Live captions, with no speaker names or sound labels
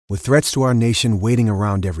With threats to our nation waiting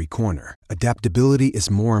around every corner, adaptability is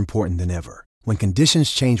more important than ever. When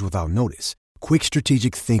conditions change without notice, quick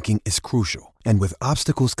strategic thinking is crucial. And with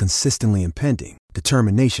obstacles consistently impending,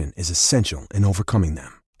 determination is essential in overcoming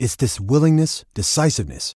them. It's this willingness,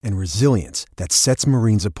 decisiveness, and resilience that sets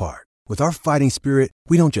Marines apart. With our fighting spirit,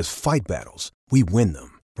 we don't just fight battles, we win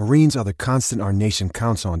them. Marines are the constant our nation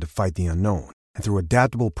counts on to fight the unknown. And through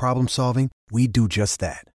adaptable problem solving, we do just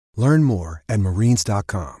that. Learn more at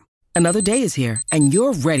marines.com. Another day is here, and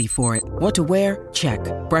you're ready for it. What to wear? Check.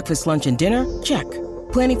 Breakfast, lunch, and dinner? Check.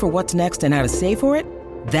 Planning for what's next and how to save for it?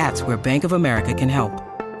 That's where Bank of America can help.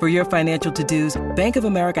 For your financial to-dos, Bank of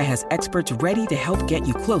America has experts ready to help get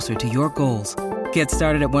you closer to your goals. Get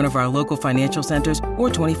started at one of our local financial centers or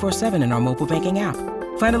 24/7 in our mobile banking app.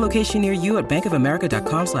 Find a location near you at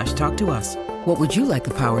bankofamerica.com/talktous. What would you like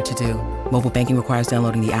the power to do? Mobile banking requires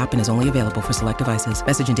downloading the app and is only available for select devices.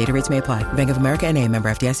 Message and data rates may apply. Bank of America N.A., member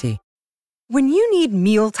FDIC. When you need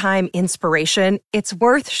mealtime inspiration, it's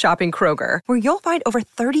worth shopping Kroger, where you'll find over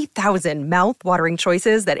 30,000 mouth-watering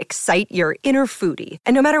choices that excite your inner foodie.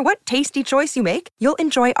 And no matter what tasty choice you make, you'll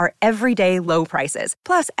enjoy our everyday low prices,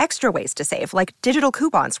 plus extra ways to save, like digital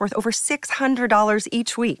coupons worth over $600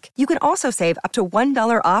 each week. You can also save up to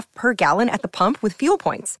 $1 off per gallon at the pump with fuel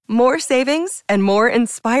points. More savings and more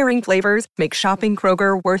inspiring flavors make shopping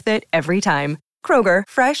Kroger worth it every time. Kroger,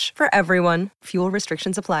 fresh for everyone. Fuel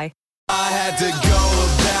restrictions apply. I had to go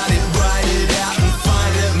about it, write it out and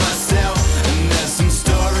find it myself. And there's some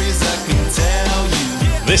stories I can tell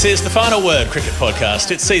you. This is The Final Word Cricket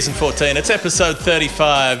Podcast. It's season 14. It's episode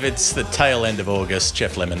 35. It's the tail end of August.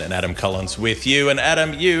 Jeff Lemon and Adam Collins with you. And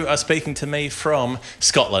Adam, you are speaking to me from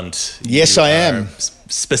Scotland. Yes, I am.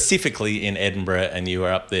 Specifically in Edinburgh, and you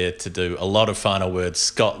are up there to do a lot of Final Words,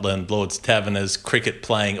 Scotland, Lord's Taverners, cricket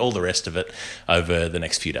playing, all the rest of it over the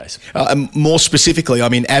next few days. More specifically,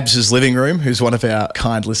 I'm in Abs's living room, who's one of our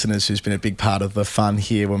kind listeners who's been a big part of the fun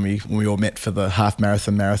here when we all met for the half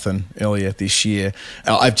marathon earlier this year.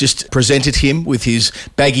 I've just presented him with his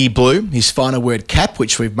baggy blue, his Final Word cap,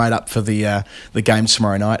 which we've made up for the game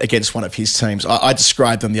tomorrow night against one of his teams. I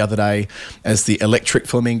described them the other day as the electric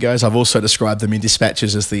flamingos. I've also described them in dispatches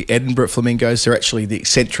as the Edinburgh Flamingos. They're actually the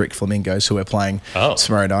eccentric Flamingos who are playing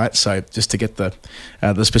tomorrow night. So just to get the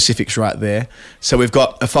specifics right there. So we've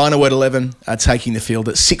got a Final Word 11 taking the field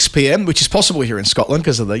at 6 p.m, which is possible here in Scotland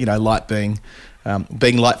because of the light being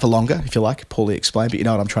light for longer, if you like. Poorly explained, but you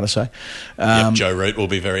know what I'm trying to say. Joe Root will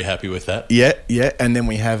be very happy with that. Yeah. And then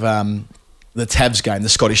we have the Tabs game, the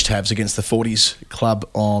Scottish Tabs against the 40s club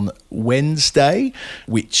on Wednesday,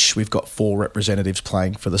 which we've got 4 representatives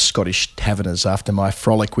playing for the Scottish Taverners after my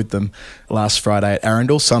frolic with them last Friday at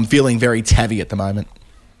Arundel. So I'm feeling very tabby at the moment.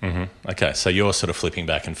 Mm-hmm. Okay, so you're sort of flipping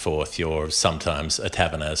back and forth. You're sometimes a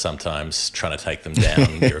taverner, sometimes trying to take them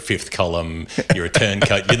down. You're a fifth column. You're a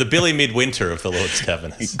turncoat. You're the Billy Midwinter of the Lord's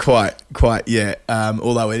Taverners. Quite, yeah.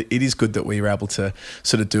 Although it is good that we were able to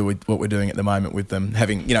sort of do what we're doing at the moment with them.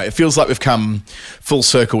 Having, it feels like we've come full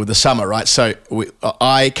circle with the summer, right? So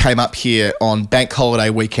I came up here on Bank Holiday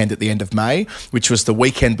weekend at the end of May, which was the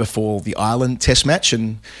weekend before the Ireland Test match,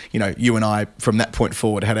 and you and I from that point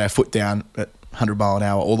forward had our foot down at 100 mile an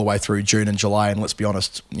hour all the way through June and July, and let's be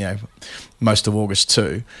honest, most of August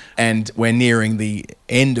too. And we're nearing the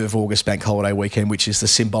end of August bank holiday weekend, which is the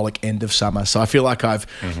symbolic end of summer. So I feel like I've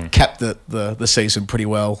capped the season pretty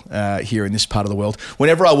well here in this part of the world.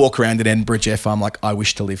 Whenever I walk around in Edinburgh, Jeff, I'm like, I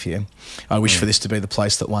wish to live here. I wish for this to be the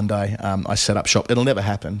place that one day I set up shop. It'll never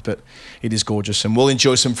happen, but it is gorgeous. And we'll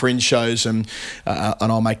enjoy some fringe shows, and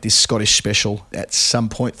I'll make this Scottish special at some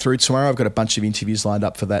point through tomorrow. I've got a bunch of interviews lined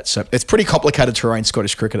up for that. So it's pretty complicated terrain,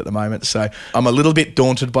 Scottish cricket at the moment. So I'm a little bit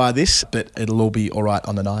daunted by this, but it'll all be all right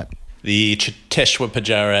on the night. The Chiteshwa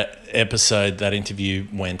Pujara episode, that interview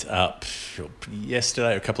went up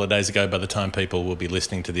yesterday or a couple of days ago. By the time people will be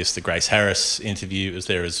listening to this, the Grace Harris interview is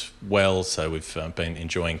there as well. So we've been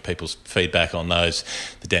enjoying people's feedback on those.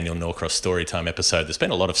 The Daniel Norcross Storytime episode. There's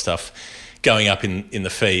been a lot of stuff going up in the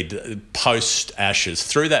feed post-Ashes.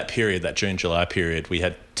 Through that period, that June-July period, we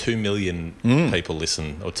had 2 million people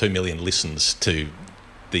listen, or 2 million listens to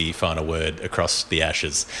the Final Word across the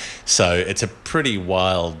Ashes. So it's a pretty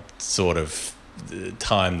wild sort of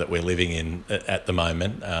time that we're living in at the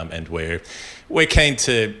moment, and we're keen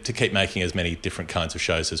to keep making as many different kinds of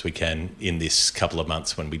shows as we can in this couple of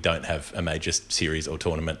months when we don't have a major series or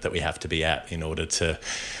tournament that we have to be at in order to,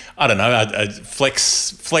 I don't know,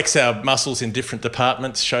 flex our muscles in different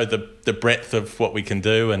departments, show the breadth of what we can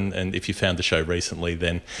do. And if you found the show recently,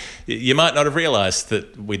 then you might not have realised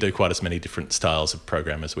that we do quite as many different styles of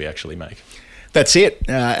program as we actually make. That's it.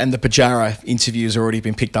 And the Pujara interview has already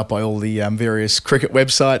been picked up by all the various cricket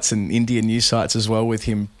websites and Indian news sites as well, with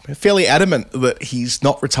him fairly adamant that he's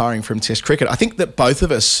not retiring from Test cricket. I think that both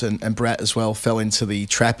of us, and Brat as well, fell into the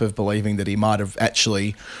trap of believing that he might have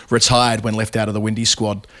actually retired when left out of the Windies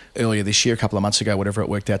squad earlier this year, a couple of months ago, whatever it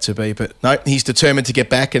worked out to be. But no, he's determined to get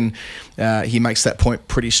back, and he makes that point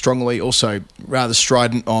pretty strongly. Also rather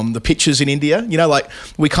strident on the pitches in India. You know, like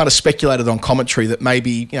we kind of speculated on commentary that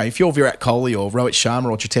maybe, you know, if you're Virat Kohli or Rohit Sharma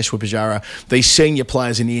or Cheteshwar Pujara, these senior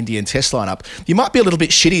players in the Indian Test lineup, you might be a little bit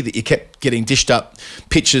shitty that you kept getting dished up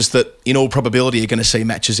pitches that in all probability are going to see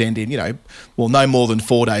matches end in, you know, well, no more than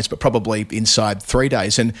 4 days, but probably inside 3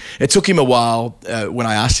 days. And it took him a while when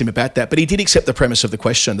I asked him about that, but he did accept the premise of the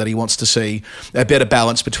question that he wants to see a better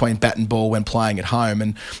balance between bat and ball when playing at home.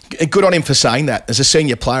 And good on him for saying that. As a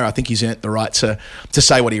senior player, I think he's earned the right to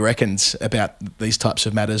say what he reckons about these types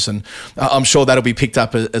of matters. And I'm sure that'll be picked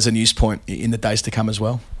up as a news point in the days to come as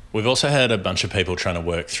well. We've also had a bunch of people trying to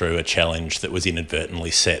work through a challenge that was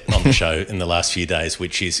inadvertently set on the show in the last few days,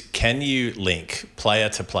 which is, can you link player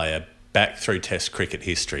to player back through Test cricket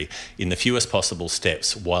history in the fewest possible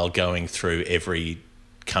steps while going through every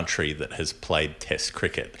country that has played Test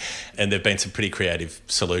cricket? And there have been some pretty creative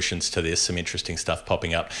solutions to this, some interesting stuff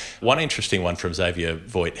popping up. One interesting one from Xavier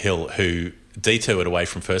Voigt-Hill, who detoured away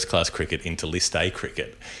from first-class cricket into List A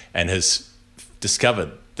cricket and has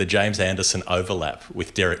discovered the James Anderson overlap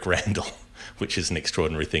with Derek Randall, which is an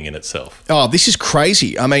extraordinary thing in itself. Oh, this is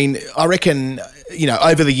crazy. I mean, I reckon, you know,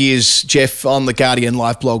 over the years, Jeff, on the Guardian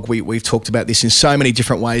live blog, we've talked about this in so many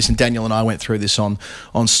different ways, and Daniel and I went through this on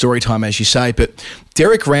Storytime, as you say, but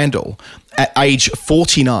Derek Randall, at age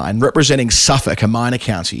 49, representing Suffolk, a minor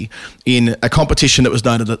county, in a competition that was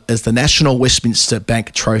known as the National Westminster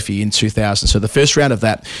Bank Trophy in 2000. So the first round of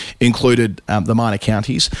that included the minor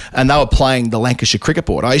counties, and they were playing the Lancashire Cricket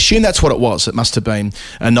Board. I assume that's what it was. It must have been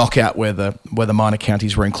a knockout where the minor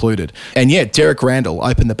counties were included. And yeah, Derek Randall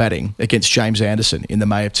opened the batting against James Anderson in the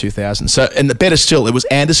May of 2000. So, and the better still, it was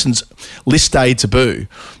Anderson's List A debut,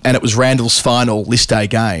 and it was Randall's final List A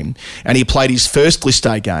game. And he played his first List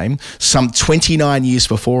A game some 29 years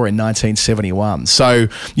before in 1971. So,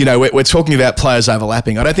 you know, we're talking about players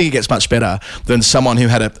overlapping. I don't think it gets much better than someone who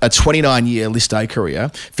had a 29-year List A career,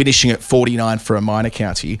 finishing at 49 for a minor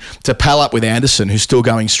county, to pal up with Anderson, who's still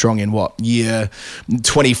going strong in, year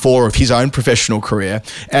 24 of his own professional career.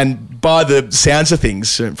 And by the sounds of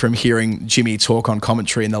things, from hearing Jimmy talk on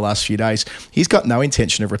commentary in the last few days, he's got no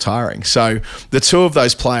intention of retiring. So the two of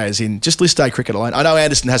those players in just List A cricket alone, I know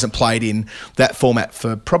Anderson hasn't played in that format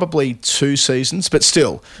for probably 2 seasons, but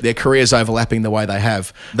still, their careers overlapping the way they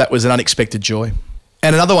have, that was an unexpected joy.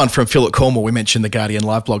 And another one from Philip Cornwall. We mentioned the Guardian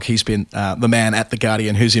live blog. He's been the man at the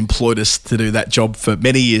Guardian who's employed us to do that job for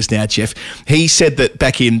many years now, Jeff. He said that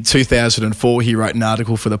back in 2004, he wrote an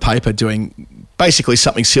article for the paper doing basically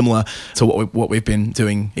something similar to what we've been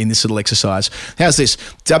doing in this little exercise. How's this?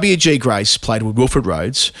 W.G. Grace played with Wilfred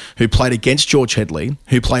Rhodes, who played against George Headley,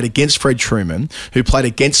 who played against Fred Truman, who played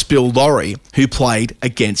against Bill Lawry, who played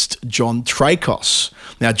against John Tracos.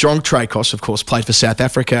 Now, John Tracos, of course, played for South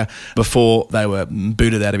Africa before they were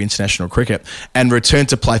booted out of international cricket and returned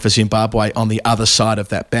to play for Zimbabwe on the other side of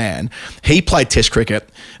that ban. He played Test cricket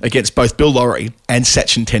against both Bill Lawry and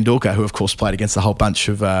Sachin Tendulkar, who, of course, played against a whole bunch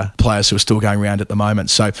of players who are still going around at the moment.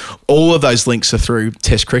 So all of those links are through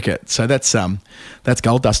Test cricket. So that's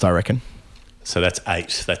gold dust, I reckon. So that's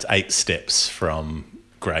 8. That's 8 steps from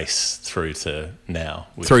Grace through to now.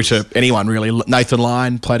 Through to anyone, really. Nathan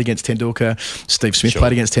Lyon played against Tendulkar. Steve Smith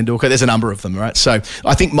played against Tendulkar. There's a number of them, right? So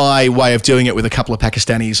I think my way of doing it with a couple of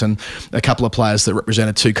Pakistanis and a couple of players that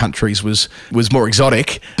represented 2 countries was more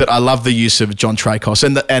exotic. But I love the use of John Tracos.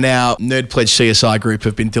 And our Nerd Pledge CSI group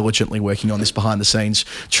have been diligently working on this behind the scenes,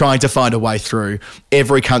 trying to find a way through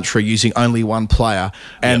every country using only one player.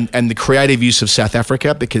 And the creative use of South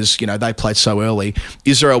Africa, because, you know, they played so early.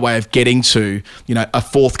 Is there a way of getting to, you know,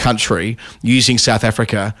 a 4th country using South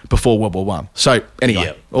Africa before World War I? So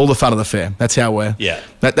anyway, all the fun of the fair. That's how we're. Yeah,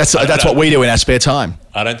 that's what we do in our spare time.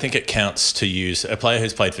 I don't think it counts to use a player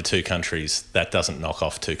who's played for 2 countries. That doesn't knock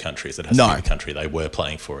off 2 countries. It has to be the country they were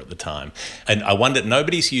playing for at the time. And I wonder,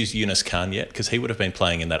 nobody's used Yunus Khan yet, because he would have been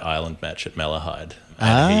playing in that Ireland match at Malahide.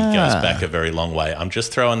 And he goes back a very long way. I'm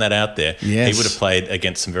just throwing that out there. Yes. He would have played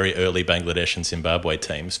against some very early Bangladesh and Zimbabwe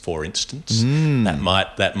teams, for instance.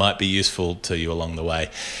 That might be useful to you along the way.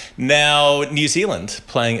 Now, New Zealand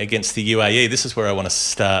playing against the UAE. This is where I want to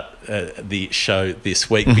start the show this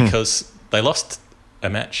week, because they lost a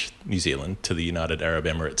match, New Zealand, to the United Arab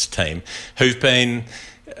Emirates team, who've been,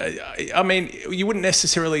 I mean, you wouldn't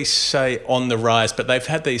necessarily say on the rise, but they've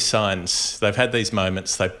had these signs, they've had these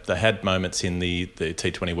moments. They had moments in the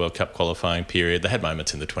T20 World Cup qualifying period. They had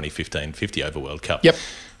moments in the 2015 50-over World Cup. Yep.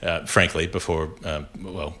 Frankly, before,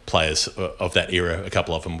 players of that era, a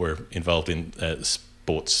couple of them were involved in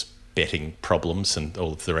sports betting problems and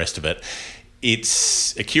all of the rest of it.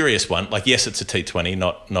 It's a curious one. Like, yes, it's a T20,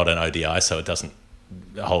 not an ODI, so it doesn't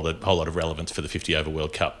hold a whole lot of relevance for the 50-over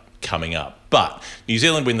World Cup coming up. But New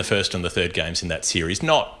Zealand win the first and the third games in that series,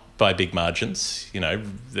 not by big margins. You know,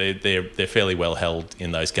 they're fairly well held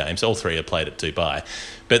in those games. All three are played at Dubai.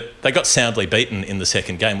 But they got soundly beaten in the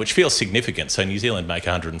second game, which feels significant. So New Zealand make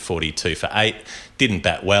 142 for 8, didn't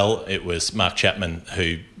bat well. It was Mark Chapman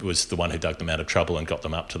who was the one who dug them out of trouble and got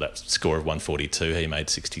them up to that score of 142. He made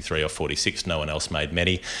 63 or 46. No one else made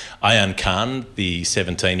many. Ayan Khan, the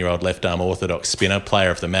 17-year-old left-arm orthodox spinner,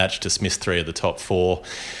 player of the match, dismissed 3 of the top 4.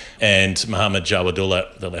 And Mohammad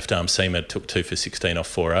Jawadullah, the left-arm seamer, took 2 for 16 off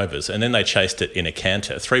 4 overs. And then they chased it in a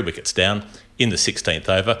canter, 3 wickets down in the 16th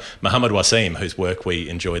over. Mohammad Wasim, whose work we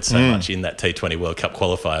enjoyed so much in that T20 World Cup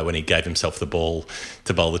qualifier when he gave himself the ball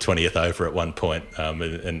to bowl the 20th over at one point,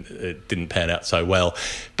 and it didn't pan out so well.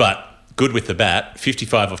 But good with the bat,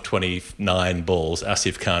 55 off 29 balls.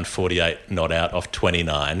 Asif Khan, 48 not out off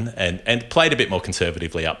 29, and played a bit more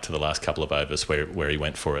conservatively up to the last couple of overs where he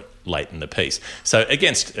went for it late in the piece. So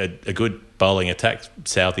against a good bowling attack,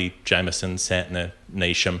 Southey, Jameson, Santner,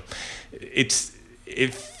 Neesham,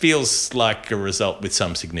 it feels like a result with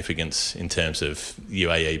some significance in terms of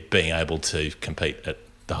UAE being able to compete at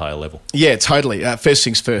the higher level. Yeah, totally. First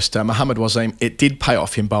things first, Mohammad Wasim, it did pay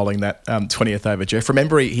off him bowling that 20th over, Jeff.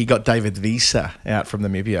 Remember, he got David Visa out from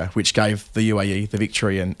Namibia, which gave the UAE the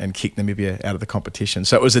victory and kicked Namibia out of the competition.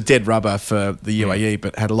 So it was a dead rubber for the UAE,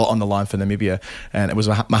 but had a lot on the line for Namibia, and it was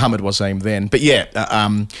Mohammad Wasim then. But yeah,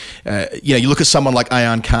 you look at someone like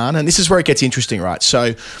Ayan Khan, and this is where it gets interesting, right?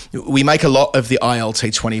 So we make a lot of the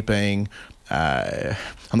ILT20 being...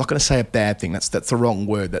 I'm not going to say a bad thing. That's the wrong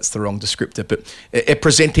word. That's the wrong descriptor. But it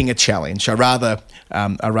presenting a challenge, a rather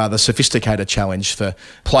sophisticated challenge for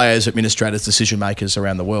players, administrators, decision makers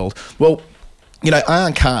around the world. Well,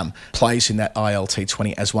 Ayan Khan plays in that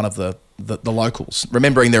ILT20 as one of the locals.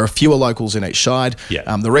 Remembering there are fewer locals in each side.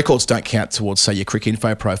 Yeah. The records don't count towards, say, your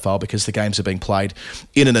Cricinfo profile because the games are being played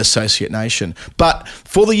in an associate nation. But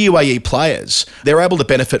for the UAE players, they're able to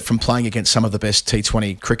benefit from playing against some of the best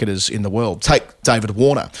T20 cricketers in the world. Take David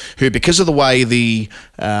Warner, who, because of the way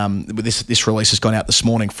this release has gone out this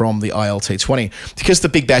morning from the ILT20, because the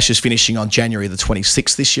Big Bash is finishing on January the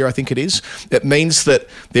 26th this year, I think it is, it means that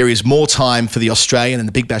there is more time for the Australian and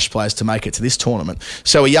the Big Bash players to make it to this tournament.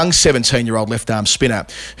 So a young 17-year-old left-arm spinner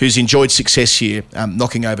who's enjoyed success here,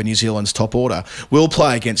 knocking over New Zealand's top order, will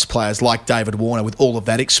play against players like David Warner with all of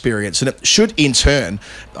that experience. And it should, in turn,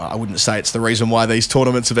 I wouldn't say it's the reason why these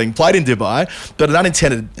tournaments are being played in Dubai, but an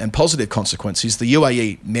unintended and positive consequence is the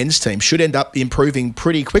UAE men's team should end up improving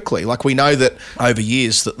pretty quickly. Like, we know that over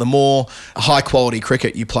years that the more high-quality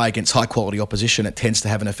cricket you play against high-quality opposition, it tends to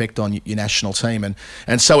have an effect on your national team.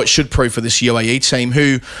 And so it should prove for this UAE team,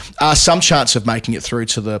 who are some chance of making it through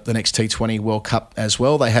to the next T20 World Cup as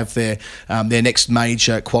well. They have their next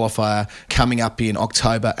major qualifier coming up in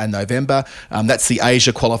October and November. That's the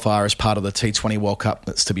Asia qualifier as part of the T20 World Cup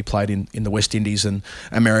that's to be played in the West Indies and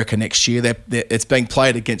America next year. It's being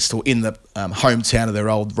played against in the hometown of their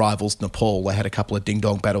old rivals, Nepal. They had a couple of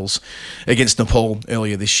ding-dong battles against Nepal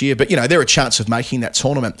earlier this year. But, they're a chance of making that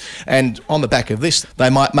tournament. And on the back of this, they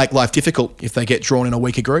might make life difficult if they get drawn in a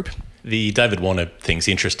weaker group. The David Warner thing's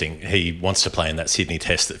interesting. He wants to play in that Sydney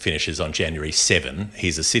Test that finishes on January 7.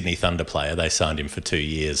 He's a Sydney Thunder player. They signed him for 2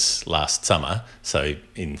 years last summer. So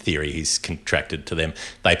in theory, he's contracted to them.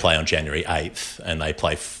 They play on January 8th and they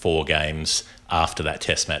play 4 games after that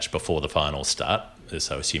Test match before the finals start.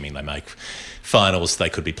 So assuming they make finals, they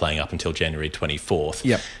could be playing up until January 24th.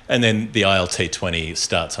 Yep. And then the ILT20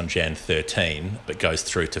 starts on Jan 13, but goes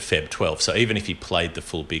through to Feb 12. So even if he played the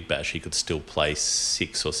full Big Bash, he could still play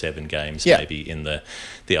 6 or 7 games maybe in the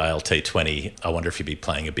ILT20. I wonder if he'd be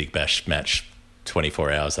playing a Big Bash match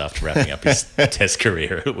 24 hours after wrapping up his Test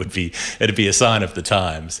career. It'd be a sign of the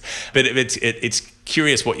times. But it's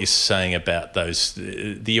curious what you're saying about the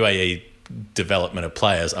UAE development of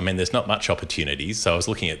players. I mean, there's not much opportunities. So I was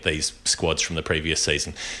looking at these squads from the previous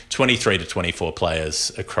season, 23 to 24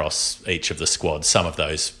 players across each of the squads, some of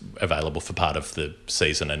those available for part of the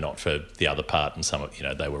season and not for the other part, and some of,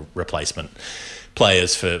 they were replacement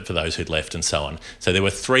players for those who'd left and so on. So there were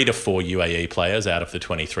 3 to 4 UAE players out of the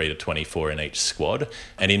 23 to 24 in each squad.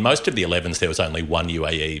 And in most of the 11s, there was only one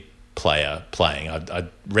UAE player playing. I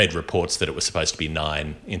read reports that it was supposed to be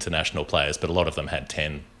 9 international players, but a lot of them had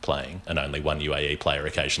 10 playing and only 1 UAE player.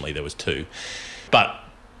 Occasionally there was 2. But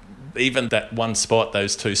even that one spot,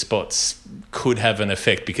 those 2 spots could have an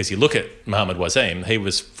effect, because you look at Mohamed Wasim, he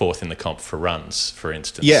was 4th in the comp for runs, for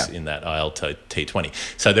instance, in that IL T20.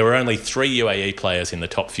 So there were only 3 UAE players in the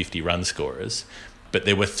top 50 run scorers, but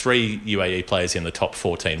there were 3 UAE players in the top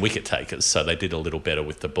 14 wicket takers, so they did a little better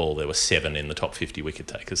with the ball. There were 7 in the top 50 wicket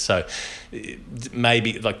takers. So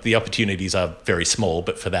maybe like the opportunities are very small,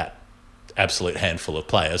 but for that absolute handful of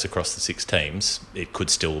players across the 6 teams, it could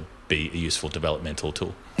still be a useful developmental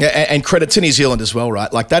tool. Yeah, and credit to New Zealand as well,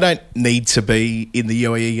 right? Like, they don't need to be in the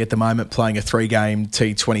UAE at the moment playing a 3-game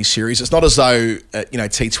T20 series. It's not as though,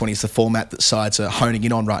 T20 is the format that sides are honing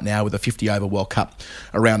in on right now with a 50-over World Cup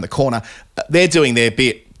around the corner. They're doing their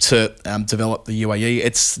bit to develop the UAE.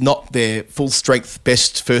 It's not their full-strength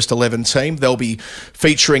best first 11 team. They'll be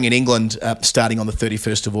featuring in England starting on the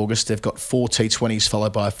 31st of August. They've got 4 T20s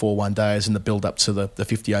followed by 4 one-days in the build-up to the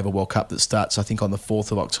 50-over World Cup that starts, I think, on the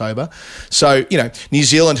 4th of October. So, New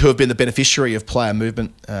Zealand, who have been the beneficiary of player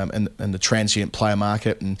movement and the transient player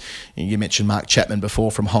market, and you mentioned Mark Chapman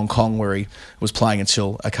before from Hong Kong, where he was playing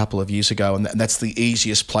until a couple of years ago, and that's the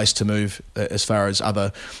easiest place to move as far as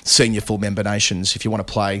other senior full member nations. If you want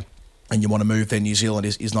to play and you want to move, then New Zealand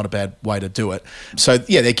is not a bad way to do it. So,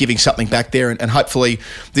 they're giving something back there, and hopefully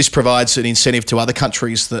this provides an incentive to other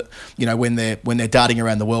countries that, when they're darting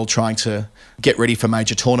around the world trying to get ready for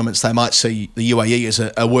major tournaments, they might see the UAE as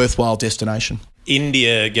a worthwhile destination.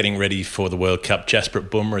 India getting ready for the World Cup. Jasprit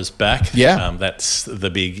Bumrah's back. Yeah. That's the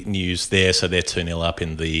big news there. So they're 2-0 up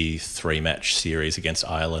in the 3-match series against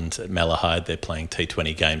Ireland at Malahide. They're playing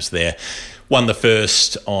T20 games there. Won the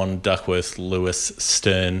first on Duckworth, Lewis,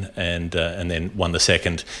 Stern, and then won the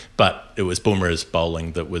second. But it was Bumrah's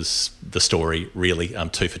bowling that was the story, really.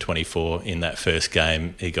 2 for 24 in that first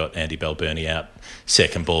game. He got Andy Balbirnie out.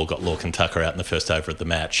 Second ball, got Lorcan Tucker out in the first over of the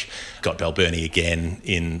match. Got Balbirnie again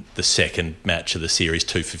in the second match of the series,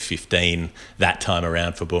 2 for 15 that time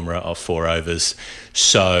around for Bumrah off 4 overs.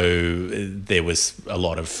 So there was a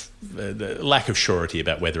lot of lack of surety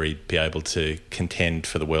about whether he'd be able to contend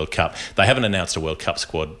for the World Cup. They haven't announced a World Cup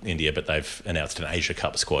squad, India, but they've announced an Asia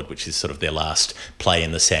Cup squad, which is sort of their last play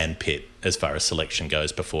in the sandpit as far as selection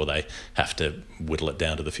goes before they have to whittle it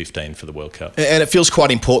down to the 15 for the World Cup. And it feels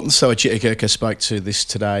quite important. So Ajit Agarkar spoke to this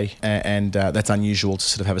today, and that's unusual to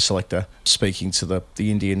sort of have a selector speaking to the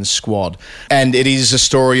Indian squad. And it is a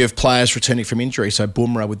story of players returning from injury. So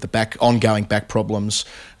Bumrah with the ongoing back problems,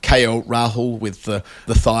 KL Rahul with the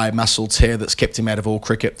thigh muscle tear that's kept him out of all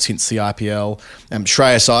cricket since the IPL.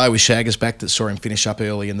 Shreyas Iyer with Shaggers back that saw him finish up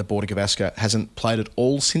early in the Border Gavaskar. Hasn't played at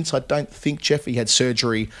all since, I don't think, Jeff. He had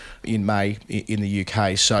surgery in May in the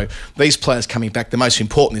UK. So these players coming back. The most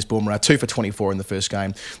important is Bumrah, 2 for 24 in the first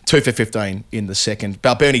game, 2 for 15 in the second.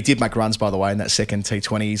 Balbirnie did make runs, by the way, in that second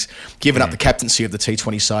T20. He's given up the captaincy of the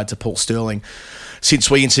T20 side to Paul Sterling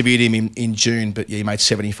since we interviewed him in June, but he made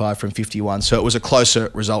 75 from 51. So it was a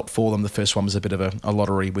closer result for them. The first one was a bit of a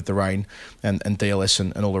lottery with the rain and DLS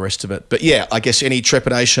and all the rest of it. But I guess any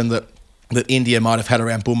trepidation that India might have had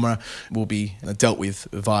around Bumrah will be dealt with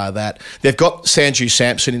via that. They've got Sanju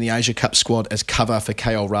Samson in the Asia Cup squad as cover for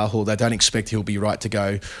KL Rahul. They don't expect he'll be right to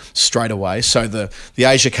go straight away. So the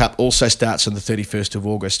Asia Cup also starts on the 31st of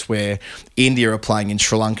August, where India are playing in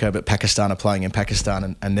Sri Lanka, but Pakistan are playing in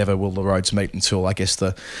Pakistan, and never will the roads meet until, I guess,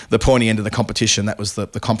 the pointy end of the competition. That was the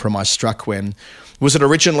compromise struck when... Was it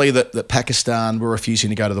originally that Pakistan were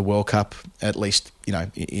refusing to go to the World Cup, at least,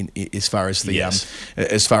 as far as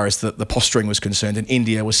the posturing was concerned, and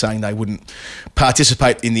India was saying they wouldn't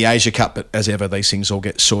participate in the Asia Cup, but as ever, these things all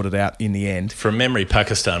get sorted out in the end. From memory,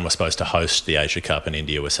 Pakistan was supposed to host the Asia Cup, and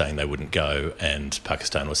India were saying they wouldn't go, and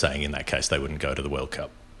Pakistan was saying in that case they wouldn't go to the World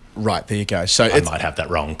Cup. Right, there you go. So I might have that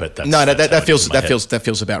wrong, but that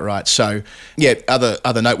feels about right. So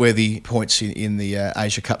other noteworthy points in the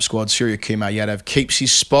Asia Cup squad. Surya Kumar Yadav keeps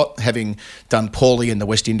his spot, having done poorly in the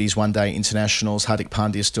West Indies one-day internationals. Hardik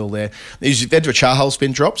Pandya is still there. Yuzvendra Chahal's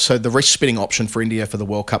been dropped, so the wrist spinning option for India for the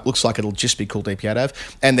World Cup looks like it'll just be Kuldeep Yadav,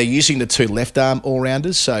 and they're using the 2 left-arm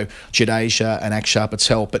all-rounders, so Jadeja and Akshar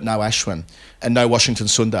Patel, but no Ashwin and no Washington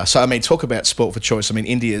Sundar. So talk about sport for choice.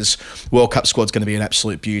 India's World Cup squad's going to be an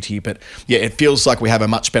absolute beauty. But it feels like we have a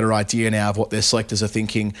much better idea now of what their selectors are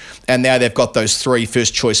thinking. And now they've got those 3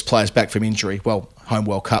 first choice players back from injury. Well, home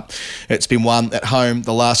World Cup. It's been won at home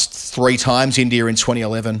the last 3 times. India in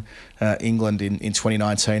 2011, England in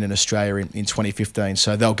 2019 and Australia in 2015.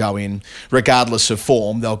 So they'll go in, regardless of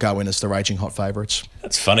form, they'll go in as the raging hot favourites.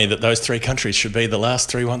 It's funny that those three countries should be the last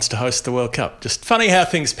three ones to host the World Cup. Just funny how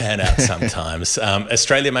things pan out sometimes.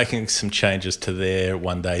 Australia making some changes to their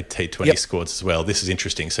one-day T20 squads as well. This is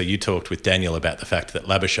interesting. So you talked with Daniel about the fact that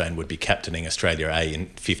Labuschagne would be captaining Australia A in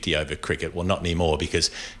 50-over cricket. Well, not anymore because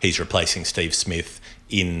he's replacing Steve Smith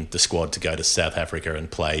in the squad to go to South Africa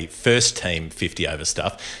and play first team 50-over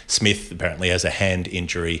stuff. Smith apparently has a hand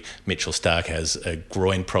injury. Mitchell Starc has a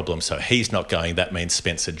groin problem, so he's not going. That means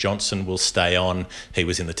Spencer Johnson will stay on. He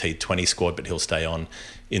was in the T20 squad, but he'll stay on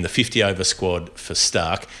in the 50-over squad for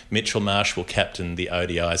Starc. Mitchell Marsh will captain the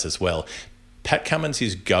ODIs as well. Pat Cummins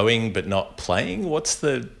is going but not playing. What's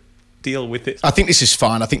the deal with it? I think this is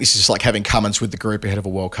fine. I think this is like having Cummins with the group ahead of a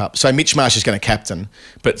World Cup. So Mitch Marsh is going to captain,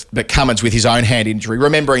 but Cummins with his own hand injury,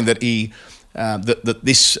 remembering that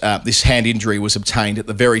this hand injury was obtained at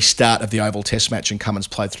the very start of the Oval Test match, and Cummins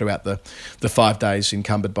played throughout the 5 days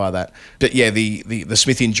encumbered by that. But yeah, the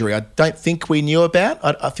Smith injury, I don't think we knew about.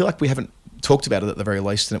 I feel like we haven't talked about it at the very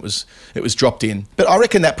least, and it was dropped in. But I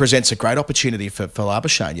reckon that presents a great opportunity for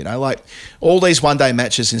Labuschagne, you know, like all these one-day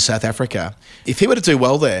matches in South Africa. If he were to do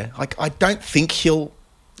well there, like I don't think he'll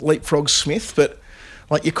leapfrog Smith, but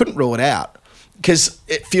like you couldn't rule it out because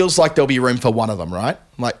it feels like there'll be room for one of them, right?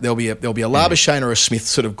 Like there'll be a Labuschagne or a Smith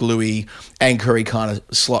sort of gluey, anchory kind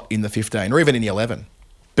of slot in the 15 or even in the 11.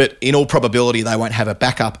 But in all probability, they won't have a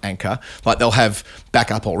backup anchor. Like they'll have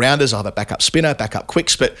backup all-rounders, either backup spinner, backup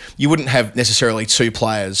quicks, but you wouldn't have necessarily two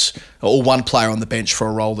players or one player on the bench for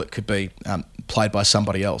a role that could be played by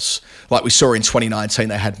somebody else. Like we saw in 2019,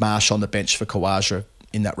 they had Marsh on the bench for Khawaja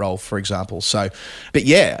in that role, for example. So, but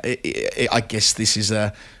yeah, I guess this is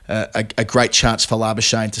a great chance for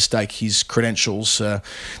Labuschagne to stake his credentials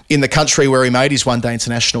in the country where he made his one-day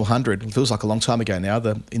international 100. It feels like a long time ago now,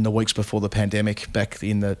 in the weeks before the pandemic, back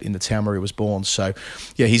in the town where he was born. So,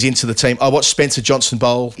 yeah, he's into the team. I watched Spencer Johnson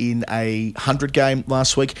bowl in a 100 game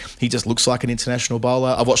last week. He just looks like an international bowler.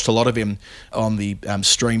 I watched a lot of him on the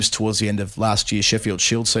streams towards the end of last year's Sheffield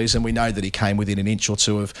Shield season. We know that he came within an inch or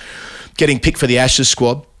two of getting picked for the Ashes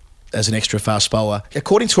squad as an extra fast bowler.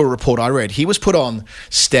 According to a report I read, he was put on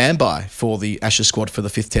standby for the Ashes squad for the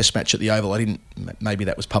 5th Test match at the Oval. Maybe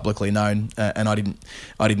that was publicly known, and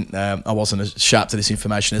I wasn't as sharp to this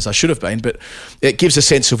information as I should have been, but it gives a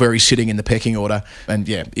sense of where he's sitting in the pecking order. And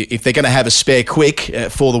yeah, if they're going to have a spare quick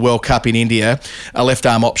for the World Cup in India, a left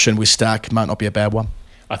arm option with Starc might not be a bad one.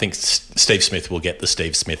 I think Steve Smith will get the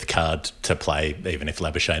Steve Smith card to play, even if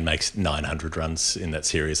Labuschagne makes 900 runs in that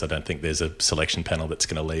series. I don't think there's a selection panel that's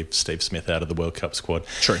going to leave Steve Smith out of the World Cup squad.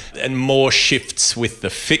 True. And more shifts with the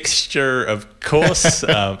fixture, of course.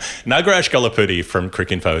 Nagaraj Golapudi from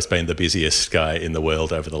Cricinfo has been the busiest guy in the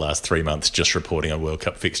world over the last 3 months, just reporting on World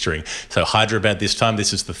Cup fixturing. So Hyderabad this time,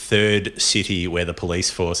 this is the third city where the police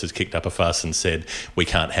force has kicked up a fuss and said, we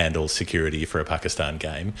can't handle security for a Pakistan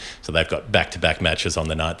game. So they've got back-to-back matches on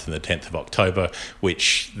the 9th and the 10th of October,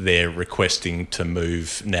 which they're requesting to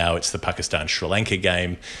move now. It's the Pakistan-Sri Lanka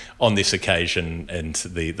game on this occasion, and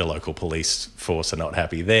the local police force are not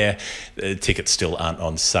happy there. Tickets still aren't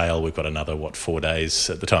on sale. We've got another, 4 days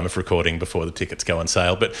at the time of recording before the tickets go on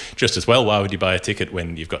sale. But just as well, why would you buy a ticket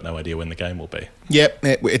when you've got no idea when the game will be? Yep,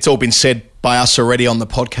 it's all been said by us already on the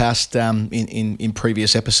podcast in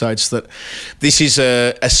previous episodes that this is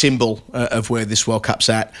a symbol of where this World Cup's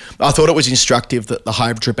at. I thought it was instructive that the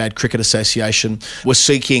Hyderabad Cricket Association was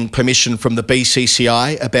seeking permission from the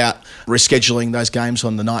BCCI about rescheduling those games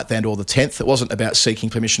on the 9th and or the 10th. It wasn't about seeking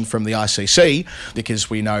permission from the ICC, because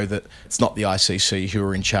we know that it's not the ICC who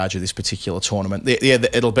are in charge of this particular tournament. Yeah,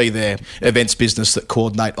 it'll be their events business that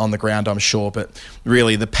coordinate on the ground, I'm sure, but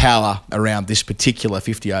really the power around this particular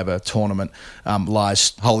 50-over tournament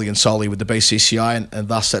lies wholly and solely with the BCCI, and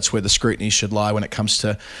thus that's where the scrutiny should lie when it comes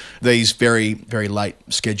to these very, very late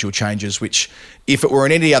schedule changes, which, if it were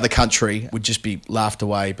in any other country, would just be laughed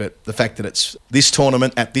away. But the fact that it's this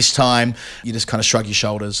tournament at this time, you just kind of shrug your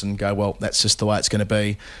shoulders and go, well, that's just the way it's going to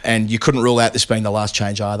be. And you couldn't rule out this being the last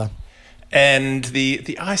change either. And the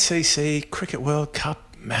ICC Cricket World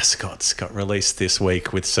Cup mascots got released this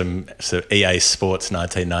week with some EA Sports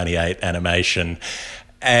 1998 animation.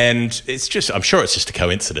 And I'm sure it's just a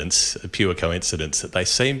coincidence, a pure coincidence, that they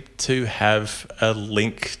seem to have a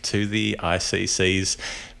link to the ICC's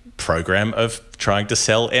program of trying to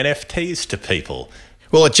sell NFTs to people.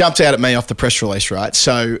 Well, it jumped out at me off the press release, right?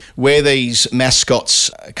 So where these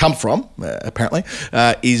mascots come from, apparently,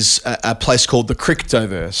 is a place called the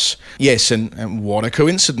Cryptoverse. Yes, and what a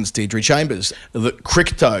coincidence, Deirdre Chambers. The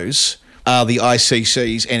Cryptos are the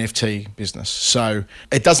ICC's NFT business. So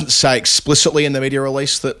it doesn't say explicitly in the media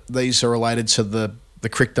release that these are related to the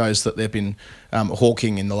cryptos that they've been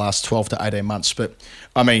hawking in the last 12 to 18 months. But,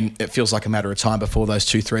 I mean, it feels like a matter of time before those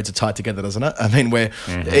two threads are tied together, doesn't it? I mean, where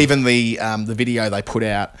even the video they put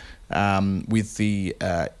out with the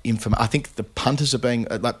I think the punters are being,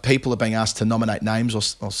 like people are being asked to nominate names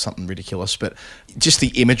or something ridiculous, but just the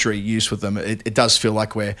imagery used with them, it does feel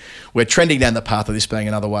like we're trending down the path of this being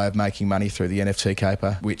another way of making money through the NFT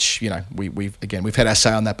caper, which, you know, we've had our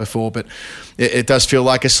say on that before, but it does feel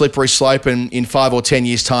like a slippery slope, and in 5 or 10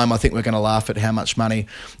 years' time, I think we're going to laugh at how much money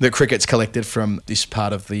that cricket's collected from this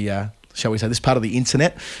part of the shall we say, this part of the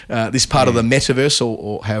internet, this part of the metaverse,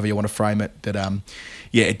 or however you want to frame it. But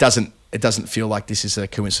it doesn't feel like this is a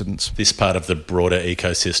coincidence. This part of the broader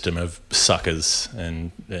ecosystem of suckers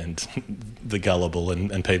and the gullible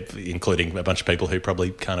and people, including a bunch of people who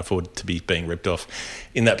probably can't afford to be being ripped off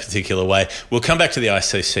in that particular way. We'll come back to the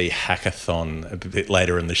ICC hackathon a bit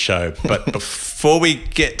later in the show, but before we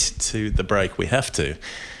get to the break, we have to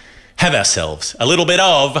have ourselves a little bit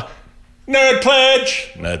of Nerd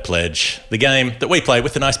Pledge! Nerd Pledge, the game that we play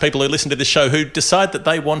with the nice people who listen to this show who decide that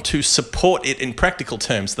they want to support it in practical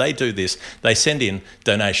terms. They do this. They send in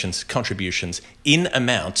donations, contributions in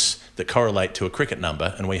amounts that correlate to a cricket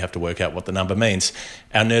number, and we have to work out what the number means.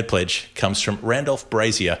 Our Nerd Pledge comes from Randolph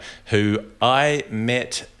Brazier, who I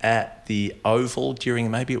met at the Oval during,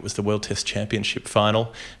 maybe it was the World Test Championship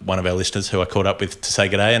final. One of our listeners who I caught up with to say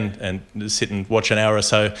good day and sit and watch an hour or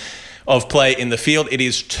so of play in the field. It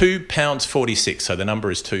is £2.46, so the number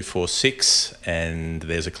is 246, and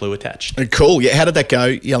there's a clue attached. Cool. Yeah. How did that go?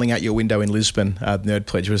 Yelling out your window in Lisbon, Nerd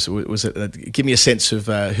Pledge. Was it? Give me a sense of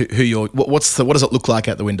who you're. What does it look like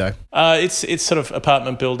out the window? It's sort of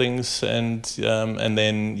apartment buildings, and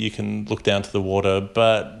then you can look down to the water.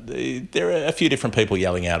 But there are a few different people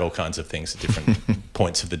yelling out all kinds of things at different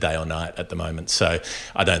points of the day or night at the moment. So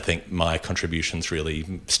I don't think my contributions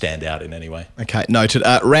really stand out in any way. Okay, noted.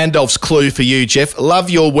 Randolph's clue for you, Jeff. Love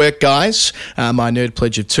your work, guys. My Nerd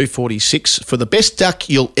Pledge of 246 for the best duck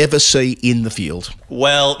you'll ever see in the field.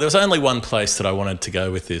 Well, there was only one place that I wanted to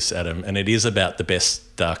go with this, Adam, and it is about the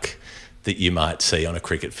best duck that you might see on a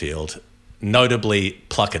cricket field, notably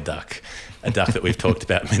Plucka Duck, a duck that we've talked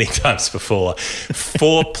about many times before,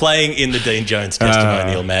 for playing in the Dean Jones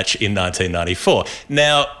testimonial match in 1994.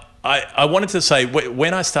 Now, I wanted to say,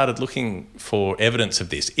 when I started looking for evidence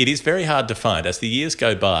of this, it is very hard to find as the years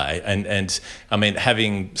go by. And I mean,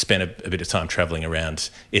 having spent a bit of time travelling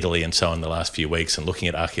around Italy and so on the last few weeks and looking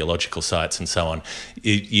at archaeological sites and so on,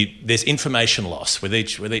 there's information loss. With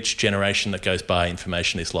each generation that goes by,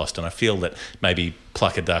 information is lost. And I feel that maybe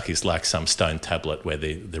Plucka Duck is like some stone tablet where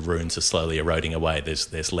the runes are slowly eroding away.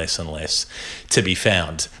 There's less and less to be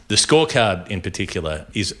found. The scorecard in particular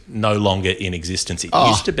is no longer in existence. It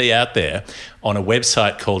used to be out there on a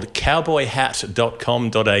website called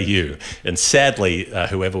cowboyhat.com.au, and sadly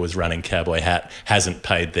whoever was running Cowboy Hat hasn't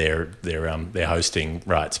paid their hosting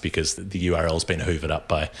rights because the URL's been hoovered up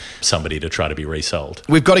by somebody to try to be resold.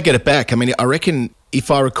 We've got to get it back. I mean, I reckon,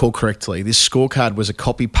 if I recall correctly, this scorecard was a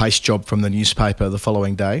copy-paste job from the newspaper the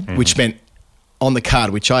following day, which meant on the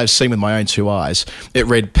card, which I have seen with my own two eyes, it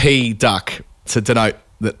read P Duck to denote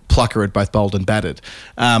that Plucker had both bowled and batted.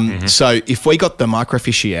 So if we got the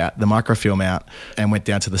microfilm out and went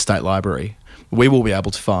down to the State Library, we will be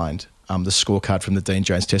able to find the scorecard from the Dean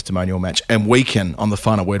Jones testimonial match, and we can, on the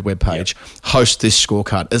Final Word webpage, host this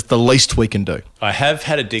scorecard. It's the least we can do. I have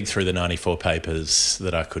had a dig through the 94 papers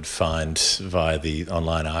that I could find via the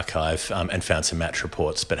online archive and found some match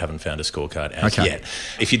reports, but haven't found a scorecard as yet.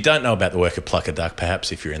 If you don't know about the work of Plucka Duck,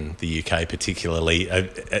 perhaps if you're in the UK particularly,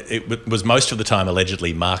 it was most of the time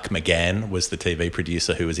allegedly Mark McGann was the TV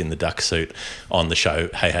producer who was in the duck suit on the show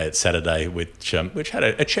Hey Hey It's Saturday, which had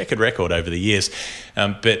a checkered record over the years,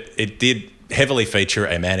 but it did heavily feature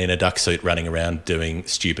a man in a duck suit running around doing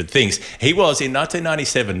stupid things. He was, in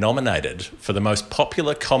 1997, nominated for the most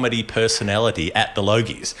popular comedy personality at the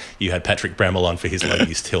Logies. You had Patrick Bramall on for his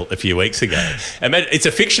Logies tilt a few weeks ago. And it's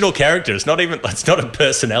a fictional character. It's not a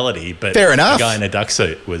personality, but fair enough. A guy in a duck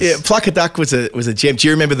suit was... Yeah, Plucka Duck was a gem. Do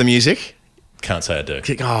you remember the music? Can't say I do.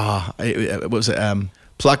 What was it?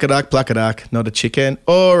 Plucka Duck, not a chicken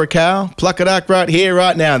or a cow. Plucka Duck right here,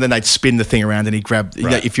 right now. And then they'd spin the thing around and he'd grab, you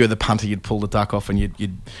know, if you're the punter, you'd pull the duck off and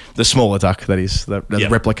you'd the smaller duck, that is, the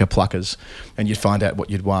replica pluckers, and you'd find out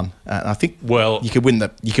what you'd won. I think you could win the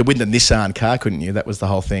Nissan car, couldn't you? That was the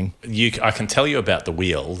whole thing. I can tell you about the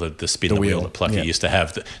wheel, the spin wheel that Plucka used to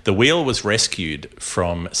have. The wheel was rescued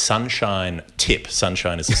from Sunshine Tip.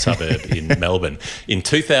 Sunshine is a suburb in Melbourne. In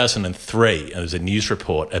 2003, there was a news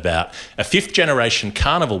report about a fifth generation car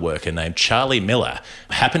carnival worker named Charlie Miller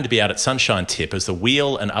happened to be out at Sunshine Tip as the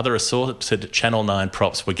wheel and other assorted Channel 9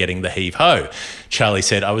 props were getting the heave-ho. Charlie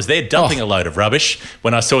said, I was there dumping a load of rubbish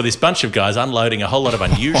when I saw this bunch of guys unloading a whole lot of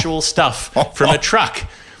unusual stuff from a truck.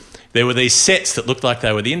 There were these sets that looked like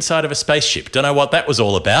they were the inside of a spaceship. Don't know what that was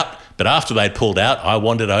all about, but after they'd pulled out, I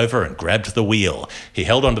wandered over and grabbed the wheel. He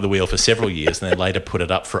held onto the wheel for several years and then later put it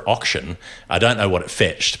up for auction. I don't know what it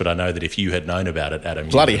fetched, but I know that if you had known about it, Adam,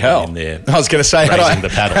 bloody hell! In there I was going to say, had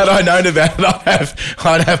I known about it,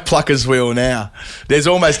 I'd have Plucka's wheel now. There's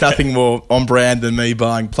almost nothing more on brand than me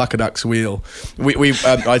buying Plucka Duck's wheel.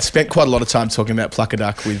 I spent quite a lot of time talking about Plucka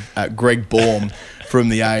Duck with Greg Baum from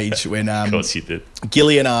The Age when of course you did.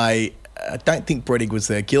 Gilly and I don't think Brettig was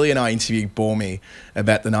there. Gilly and I interviewed Bormy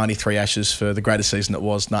about the 93 Ashes for the greatest season that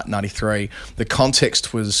was 93. The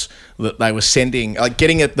context was that they were sending,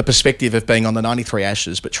 getting at the perspective of being on the 93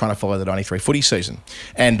 Ashes but trying to follow the 93 footy season.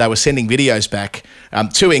 And they were sending videos back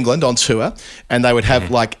to England on tour, and they would have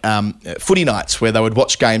footy nights where they would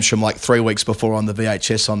watch games from 3 weeks before on the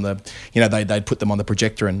VHS on the, they'd put them on the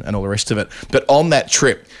projector and all the rest of it. But on that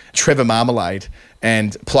trip, Trevor Marmalade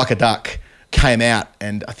and Plucka Duck came out,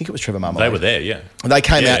 and I think it was Trevor Marmalade. They were there, yeah. They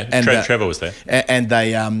came out, and Trevor was there, and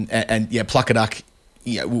they Plucka Duck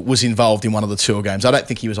was involved in one of the tour games. I don't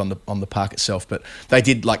think he was on the park itself, but they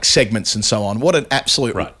did segments and so on. What an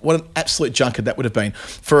absolute junket that would have been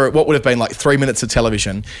for what would have been 3 minutes of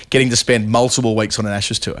television, getting to spend multiple weeks on an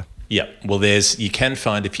Ashes tour. Yeah, well, you can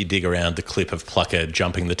find, if you dig around, the clip of Plucka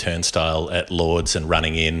jumping the turnstile at Lord's and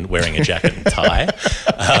running in wearing a jacket and tie,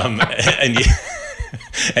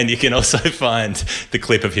 and you can also find the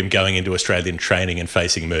clip of him going into Australian training and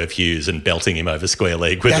facing Merv Hughes and belting him over square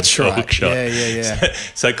leg with a hook shot. Yeah.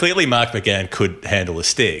 So clearly Mark McGann could handle a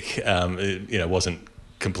stick. Wasn't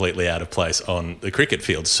completely out of place on the cricket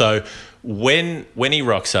field. So when he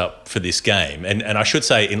rocks up for this game, and I should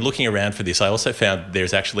say, in looking around for this, I also found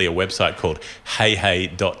there's actually a website called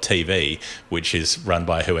heyhey.tv, which is run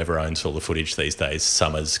by whoever owns all the footage these days,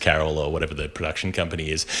 Summers, Carroll, or whatever the production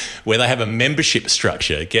company is, where they have a membership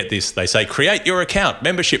structure. Get this, they say, create your account,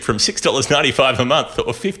 membership from $6.95 a month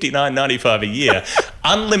or $59.95 a year,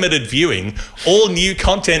 unlimited viewing, all new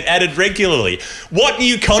content added regularly. What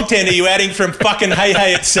new content are you adding from fucking Hey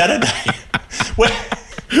Hey It's Saturday?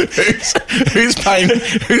 Who's paying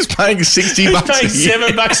 $60 a year?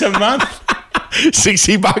 $7 a month.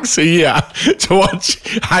 $60 a year to watch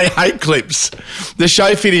Hey Hey clips. The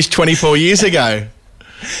show finished 24 years ago.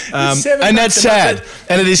 And that's sad.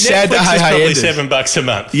 And it is sad that Hey Hey ended. $7 a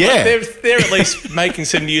month. Yeah. They're at least making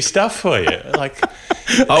some new stuff for you.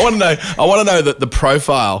 I want to know that the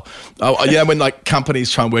profile. When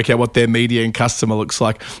companies try and work out what their median customer looks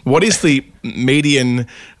like, what is the median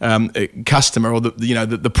customer, or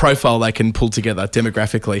the profile they can pull together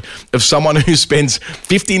demographically of someone who spends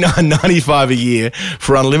 $59.95 a year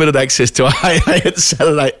for unlimited access to a Hey Hey It's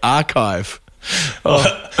Saturday archive?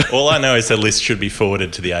 All I know is the list should be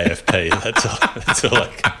forwarded to the AFP.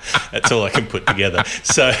 That's all I can put together.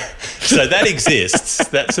 So that exists.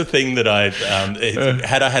 That's a thing that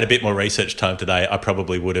had I had a bit more research time today, I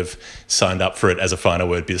probably would have signed up for it as a final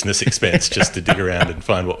word business expense just to dig around and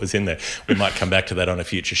find what was in there. We might come back to that on a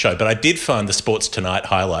future show. But I did find the Sports Tonight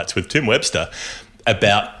highlights with Tim Webster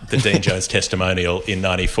about the Dean Jones testimonial in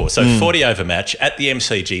 94. So 40 over match at the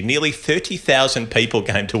MCG. Nearly 30,000 people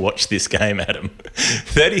came to watch this game, Adam.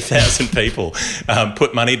 30,000 people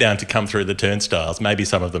put money down to come through the turnstiles. Maybe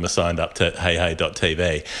some of them are signed up to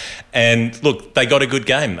heyhey.tv. And look, they got a good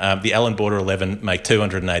game. The Allan Border 11 make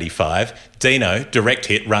 285. Dino, direct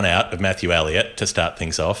hit, run out of Matthew Elliott to start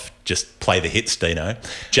things off. Just play the hits, Dino.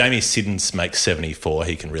 Jamie Siddons makes 74.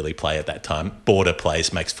 He can really play at that time. Border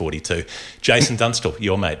plays, makes 42. Jason Dunstall,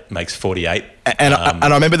 your mate, makes 48. And I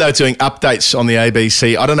remember they were doing updates on the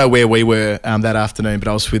ABC. I don't know where we were that afternoon, but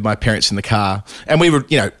I was with my parents in the car. And we were,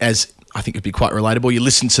 as I think it'd be quite relatable. You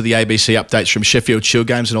listen to the ABC updates from Sheffield Shield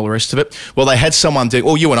games and all the rest of it. Well, they had someone doing.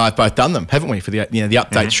 Well, you and I have both done them, haven't we? For the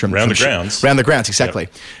updates from round the grounds, round the grounds, exactly.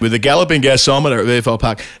 Yep. With the galloping gasometer at VFL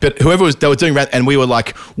Park. But they were doing, and we were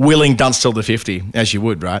willing Dunstall to 50, as you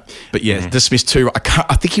would, right? But yeah, dismissed two.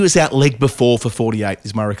 I think he was out leg before for 48,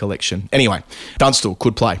 is my recollection. Anyway, Dunstall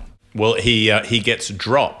could play. Well, he gets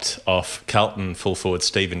dropped off Carlton full forward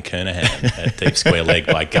Stephen Kernahan at deep square leg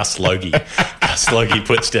by Gus Logie. Gus Logie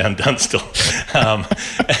puts down Dunstall,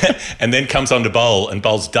 and then comes on to bowl and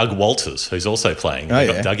bowls Doug Walters, who's also playing.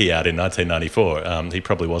 Got Dougie out in 1994. He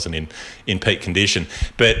probably wasn't in peak condition,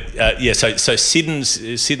 but so Siddons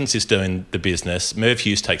is doing the business. Merv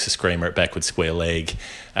Hughes takes a screamer at backward square leg.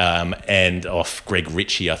 and off Greg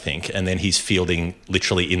Ritchie, I think. And then he's fielding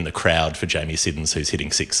literally in the crowd for Jamie Siddons, who's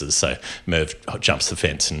hitting sixes. So Merv jumps the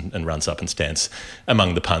fence and runs up and stands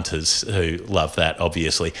among the punters who love that,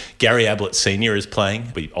 obviously. Gary Ablett Sr. is playing.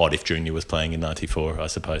 It'd be odd if Junior was playing in 94, I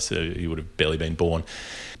suppose. So he would have barely been born.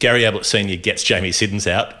 Gary Ablett Sr. gets Jamie Siddons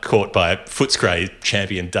out, caught by Footscray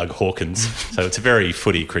champion Doug Hawkins. So it's a very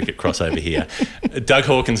footy cricket crossover here. Doug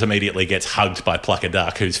Hawkins immediately gets hugged by Plucka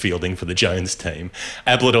Duck, who's fielding for the Jones team.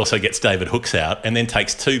 Ablett also gets David Hooks out and then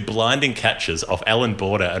takes two blinding catches off Alan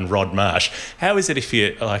Border and Rod Marsh. How is it if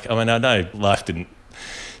you, I know life didn't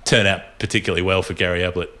turn out particularly well for Gary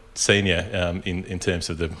Ablett Sr. In terms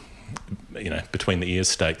of the, between the ears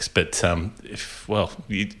stakes, but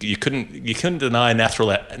you couldn't deny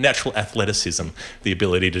natural athleticism, the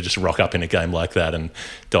ability to just rock up in a game like that and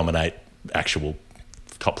dominate actual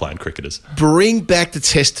top-line cricketers. Bring back the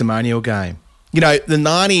testimonial game. The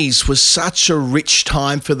 90s was such a rich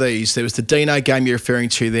time for these. There was the Dino game you're referring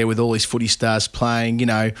to there with all these footy stars playing,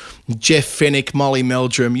 Jeff Fennick, Molly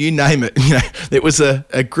Meldrum, you name it. It was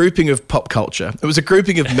a grouping of pop culture. It was a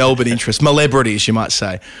grouping of Melbourne interests, celebrities, you might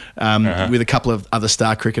say, with a couple of other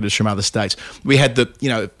star cricketers from other states. We had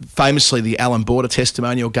famously the Alan Border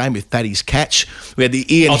testimonial game with Fatty's catch. We had the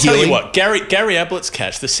Ian Healy. I'll tell you what, Gary Ablett's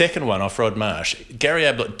catch, the second one off Rod Marsh, Gary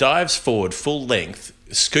Ablett dives forward full length,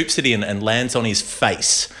 scoops it in and lands on his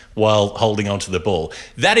face while holding onto the ball.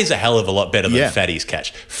 That is a hell of a lot better than Fatty's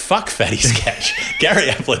catch. Fuck Fatty's catch. Gary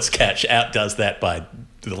Ablett's catch outdoes that by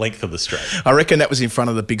the length of the stroke. I reckon that was in front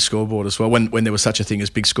of the big scoreboard as well, when there was such a thing as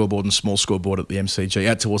big scoreboard and small scoreboard at the MCG,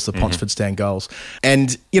 out towards the Ponsford stand goals.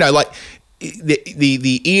 And,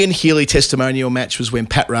 the Ian Healy testimonial match was when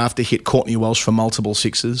Pat Rafter hit Courtney Walsh for multiple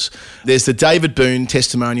sixes. There's the David Boone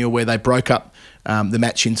testimonial where they broke up the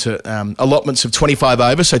match into allotments of 25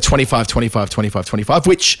 over, so 25, 25, 25, 25,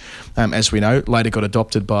 which, as we know, later got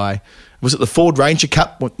adopted by, was it the Ford Ranger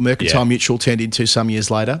Cup, what Mercantile Mutual turned into some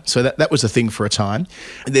years later? So that was a thing for a time.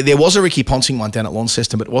 There was a Ricky Ponting one down at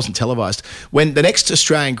Launceston, but it wasn't televised. When the next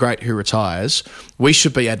Australian great who retires, we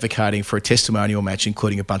should be advocating for a testimonial match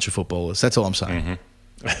including a bunch of footballers. That's all I'm saying. Mm-hmm.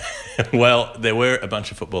 Well, there were a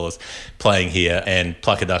bunch of footballers playing here, and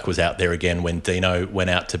Plucka Duck was out there again when Dino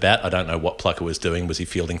went out to bat. I don't know what Plucka was doing. Was he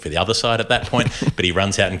fielding for the other side at that point? But he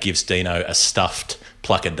runs out and gives Dino a stuffed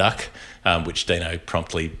Plucka Duck, which Dino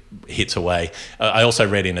promptly hits away. I also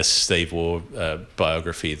read in a Steve Waugh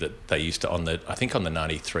biography that they used to, on the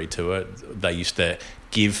 93 tour, they used to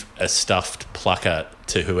give a stuffed plucker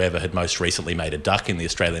to whoever had most recently made a duck in the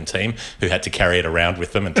Australian team, who had to carry it around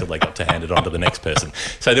with them until they got to hand it on to the next person.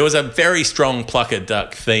 So there was a very strong Plucka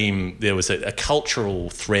Duck theme. There was a cultural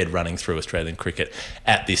thread running through Australian cricket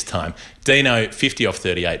at this time. Dino, 50 off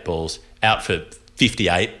 38 balls, out for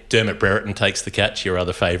 58. Dermot Brereton takes the catch, your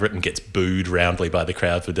other favourite, and gets booed roundly by the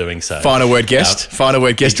crowd for doing so. Final word guest,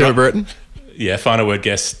 Dermot Brereton. Yeah, final word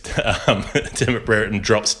guest. Dermot Brereton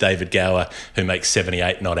drops David Gower, who makes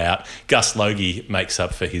 78 not out. Gus Logie makes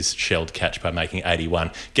up for his shelled catch by making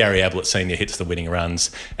 81. Gary Ablett Sr. hits the winning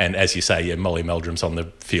runs. And as you say, Molly Meldrum's on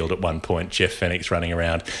the field at one point. Jeff Fennick's running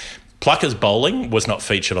around. Plucker's bowling was not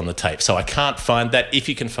featured on the tape, so I can't find that. If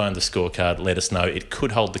you can find the scorecard, let us know. It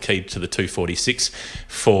could hold the key to the 246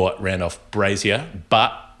 for Randolph Brazier,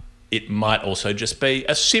 but it might also just be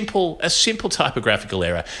a simple typographical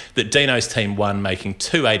error that Dino's team won, making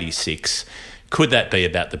 286. Could that be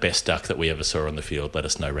about the best duck that we ever saw on the field? Let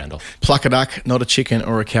us know, Randolph. Plucka Duck, not a chicken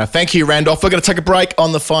or a cow. Thank you, Randolph. We're going to take a break.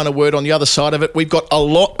 On the final word, on the other side of it, we've got a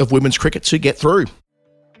lot of women's cricket to get through.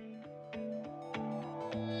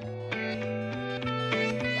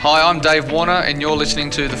 Hi, I'm Dave Warner, and you're listening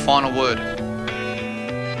to The Final Word.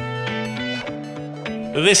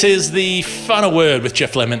 This is The Final Word with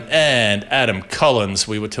Jeff Lemon and Adam Collins.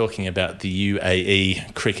 We were talking about the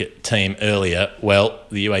UAE cricket team earlier. Well,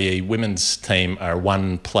 the UAE women's team are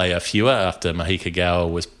one player fewer after Mahika Gower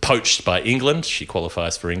was poached by England. She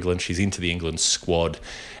qualifies for England. She's into the England squad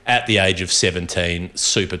at the age of 17,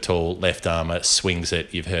 super tall, left armour, swings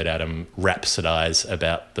it. You've heard Adam rhapsodise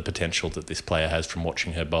about the potential that this player has from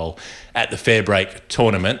watching her bowl at the Fairbreak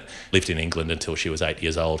tournament. Lived in England until she was 8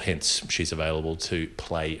 years old, hence she's available to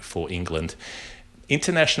play for England.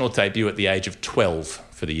 International debut at the age of 12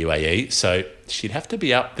 for the UAE, so she'd have to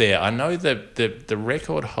be up there. I know that the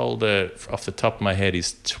record holder off the top of my head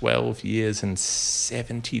is 12 years and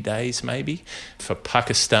 70 days maybe for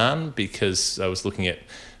Pakistan, because I was looking at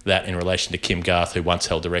that in relation to Kim Garth, who once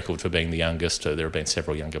held the record for being the youngest. There have been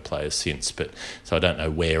several younger players since, but so I don't know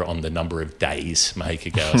where on the number of days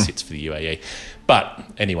Mahika Gower sits for the UAE. But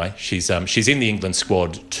anyway, she's in the England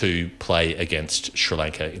squad to play against Sri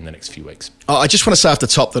Lanka in the next few weeks. I just want to say off the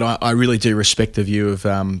top that I really do respect the view of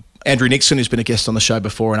Andrew Nixon, who's been a guest on the show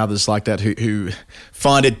before, and others like that who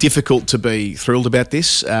find it difficult to be thrilled about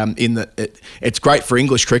this, in that it's great for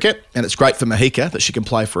English cricket and it's great for Mahika that she can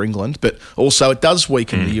play for England, but also it does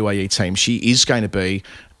weaken the UAE team. She is going to be,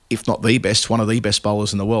 if not the best, one of the best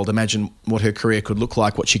bowlers in the world. Imagine what her career could look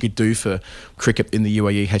like, what she could do for cricket in the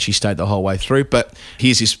UAE had she stayed the whole way through. But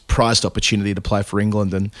here's this prized opportunity to play for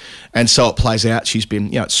England, and so it plays out. She's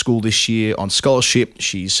been at school this year on scholarship.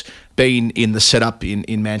 She's been in the setup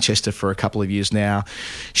in Manchester for a couple of years now.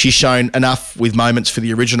 She's shown enough with moments for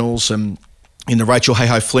the originals and in the Rachel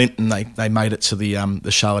Hayhoe Flint, and they made it to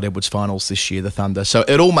the Charlotte Edwards finals this year, the Thunder. So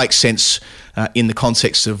it all makes sense in the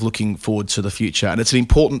context of looking forward to the future, and it's an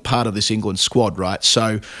important part of this England squad, right?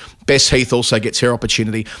 So Bess Heath also gets her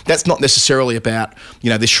opportunity. That's not necessarily about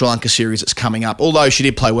this Sri Lanka series that's coming up, although she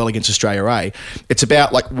did play well against Australia A. It's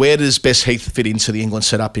about where does Bess Heath fit into the England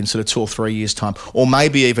setup in sort of 2 or 3 years' time, or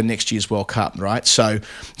maybe even next year's World Cup, right? So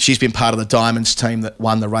she's been part of the Diamonds team that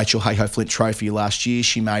won the Rachel Hayhoe Flint Trophy last year.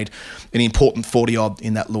 She made an important 40-odd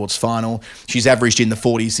in that Lord's final. She's averaged in the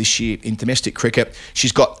 40s this year in domestic cricket.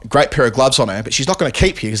 She's got a great pair of gloves on her, but she's not going to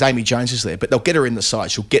keep here because Amy Jones is there, but they'll get her in the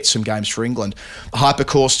side. She'll get some games for England.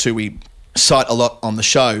 Hypercourse, who we cite a lot on the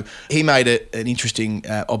show, he made an interesting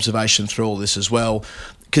observation through all this as well,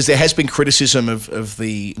 because there has been criticism of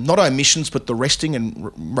the, not omissions, but the resting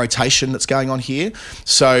and rotation that's going on here.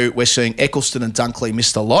 So we're seeing Eccleston and Dunkley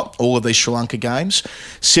missed a lot, all of these Sri Lanka games.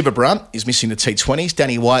 Sivabra is missing the T20s.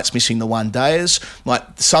 Danny Wyatt's missing the one-dayers.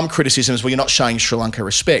 Some criticisms, well, you're not showing Sri Lanka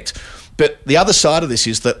respect. But the other side of this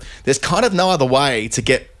is that there's kind of no other way to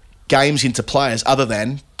get games into players other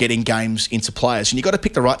than getting games into players. And you've got to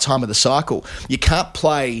pick the right time of the cycle. You can't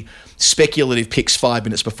play speculative picks 5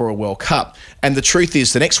 minutes before a World Cup. And the truth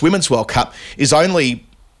is the next Women's World Cup is only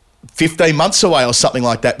 15 months away or something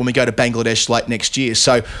like that when we go to Bangladesh late next year.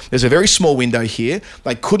 So there's a very small window here.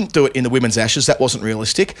 They couldn't do it in the Women's Ashes. That wasn't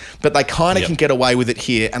realistic. But they kind of can get away with it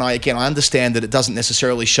here. And I understand that it doesn't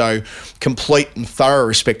necessarily show complete and thorough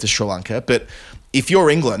respect to Sri Lanka. But if you're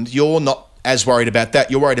England, you're not as worried about that.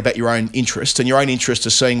 You're worried about your own interest, and your own interest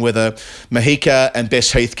is seeing whether Mahika and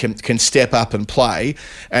Bess Heath can step up and play.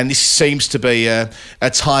 And this seems to be a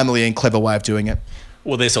timely and clever way of doing it.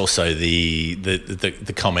 Well, there's also the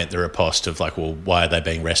comment, the riposte of well, why are they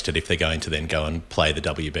being rested if they're going to then go and play the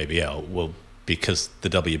WBBL? Well, because the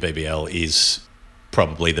WBBL is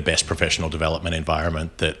probably the best professional development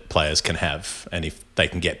environment that players can have. And if they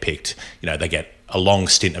can get picked, they get a long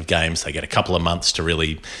stint of games. They get a couple of months to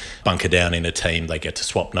really bunker down in a team. They get to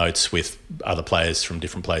swap notes with other players from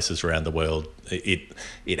different places around the world.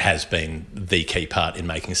 It has been the key part in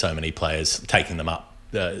making so many players, taking them up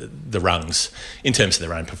the rungs in terms of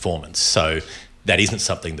their own performance. So that isn't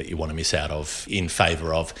something that you want to miss out of in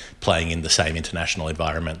favour of playing in the same international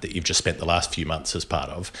environment that you've just spent the last few months as part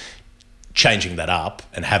of. Changing that up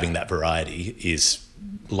and having that variety is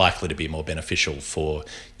likely to be more beneficial for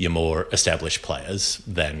your more established players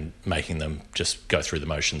than making them just go through the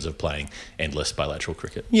motions of playing endless bilateral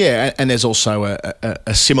cricket. Yeah, and there's also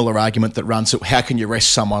a similar argument that runs at how can you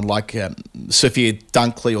rest someone like Sophia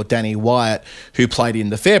Dunkley or Danny Wyatt who played in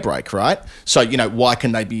the fair break, right? So, why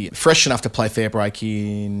can they be fresh enough to play fair break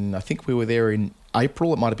in, I think we were there in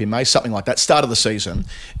April, it might have been May, something like that, start of the season,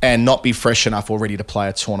 and not be fresh enough or ready to play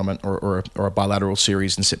a tournament or a bilateral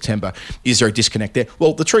series in September? Is there a disconnect there?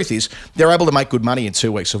 Well, the truth is they're able to make good money in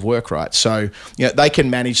 2 weeks of work, right? So they can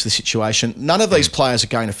manage the situation. None of these players are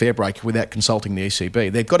going to fair break without consulting the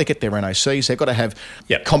ECB. They've got to get their NOCs. They've got to have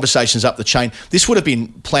conversations up the chain. This would have been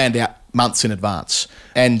planned out months in advance.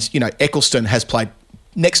 And, Eccleston has played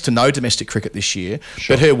next to no domestic cricket this year,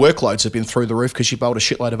 but her workloads have been through the roof because she bowled a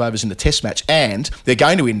shitload of overs in the test match, and they're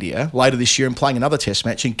going to India later this year and playing another test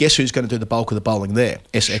match, and guess who's going to do the bulk of the bowling there?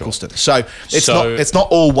 Eccleston. So it's not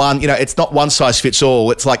all one, it's not one size fits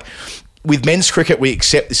all. It's like with men's cricket, we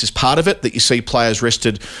accept this as part of it, that you see players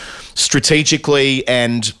rested strategically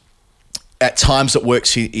and at times it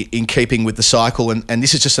works in keeping with the cycle, and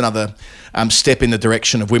this is just another step in the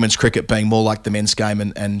direction of women's cricket being more like the men's game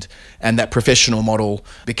and that professional model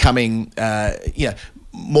becoming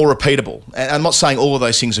more repeatable. And I'm not saying all of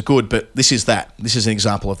those things are good, but this is that. This is an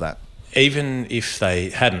example of that. Even if they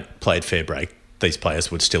hadn't played fair break, these players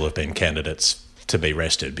would still have been candidates to be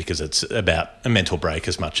rested, because it's about a mental break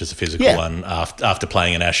as much as a physical one after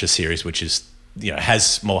playing an Ashes series, which is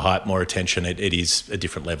has more hype, more attention. It is a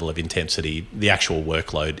different level of intensity. The actual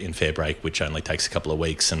workload in fair break, which only takes a couple of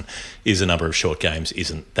weeks and is a number of short games,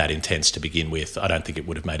 isn't that intense to begin with. I don't think it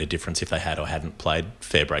would have made a difference if they had or hadn't played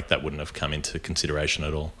fair break. That wouldn't have come into consideration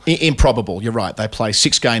at all. Improbable, you're right. They play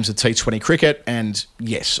 6 games of T20 cricket, and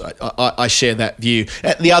yes, I share that view.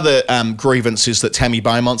 The other grievance is that Tammy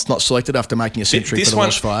Beaumont's not selected after making a century for the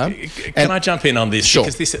Welsh Fire. Can I jump in on this? Sure.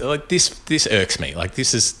 Because this irks me.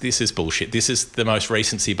 This is bullshit. This is the most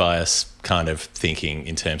recency bias kind of thinking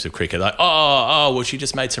in terms of cricket. Like, well, she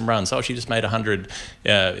just made some runs. Oh, she just made 100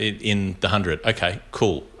 in the 100. Okay,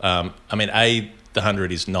 cool. The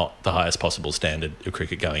 100 is not the highest possible standard of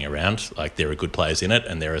cricket going around. Like, there are good players in it,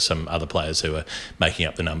 and there are some other players who are making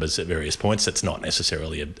up the numbers at various points. That's not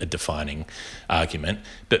necessarily a defining argument.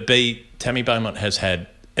 But B, Tammy Beaumont has had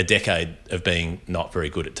a decade of being not very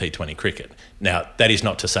good at T20 cricket. Now, that is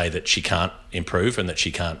not to say that she can't improve and that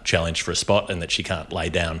she can't challenge for a spot and that she can't lay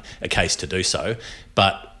down a case to do so,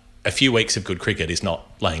 but a few weeks of good cricket is not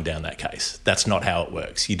laying down that case. That's not how it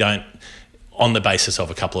works. You don't, on the basis of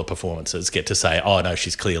a couple of performances, get to say, oh, no,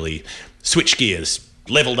 she's clearly switched gears,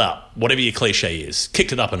 levelled up, whatever your cliche is,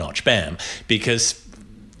 kicked it up a notch, bam, because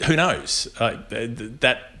who knows?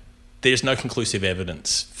 There's no conclusive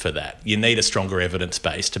evidence for that. You need a stronger evidence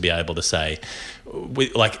base to be able to say,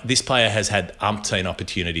 this player has had umpteen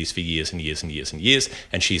opportunities for years and years and years and years,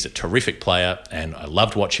 and she's a terrific player, and I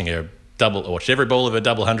loved watching her watched every ball of her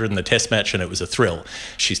double 100 in the test match, and it was a thrill.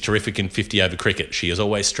 She's terrific in 50 over cricket. She has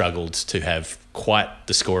always struggled to have quite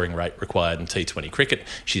the scoring rate required in T20 cricket.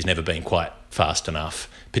 She's never been quite fast enough,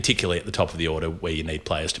 particularly at the top of the order where you need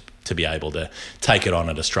players to be able to take it on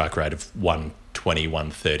at a strike rate of 120,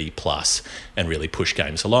 130 plus and really push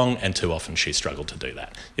games along, and too often she's struggled to do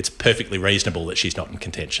that. It's perfectly reasonable that she's not in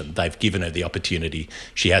contention. They've given her the opportunity.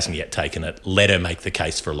 She hasn't yet taken it. Let her make the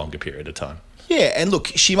case for a longer period of time. Yeah, and look,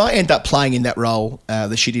 she might end up playing in that role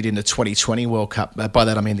that she did in the 2020 World Cup. By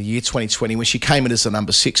that I mean the year 2020, when she came in as the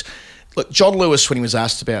number 6. Look, John Lewis, when he was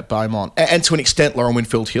asked about Beaumont, and to an extent Lauren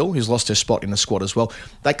Winfield-Hill, who's lost her spot in the squad as well,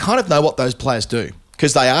 they kind of know what those players do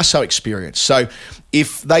because they are so experienced. So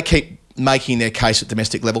if they keep making their case at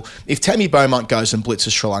domestic level, if Tammy Beaumont goes and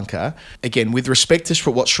blitzes Sri Lanka, again, with respect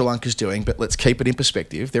to what Sri Lanka's doing, but let's keep it in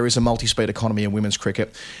perspective, there is a multi-speed economy in women's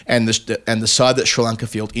cricket, and the side that Sri Lanka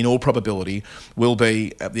field, in all probability, will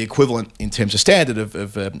be the equivalent in terms of standard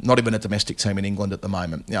of not even a domestic team in England at the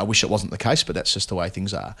moment. Now, I wish it wasn't the case, but that's just the way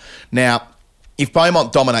things are. Now, if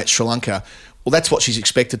Beaumont dominates Sri Lanka, well, that's what she's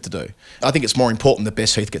expected to do. I think it's more important that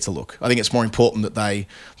Bess Heath gets a look. I think it's more important that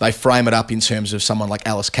they frame it up in terms of someone like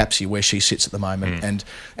Alice Capsey, where she sits at the moment,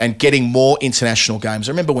 and getting more international games.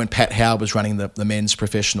 I remember when Pat Howard was running the men's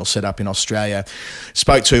professional setup in Australia,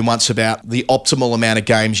 spoke to him once about the optimal amount of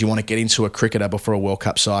games you want to get into a cricketer before a World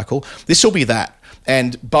Cup cycle. This will be that.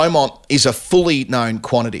 And Beaumont is a fully known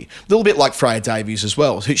quantity. A little bit like Freya Davies as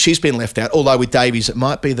well. She's been left out, although with Davies it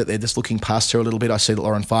might be that they're just looking past her a little bit. I see that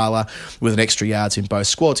Lauren Fowler with an extra yards in both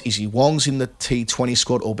squads. Izzy Wong's in the T20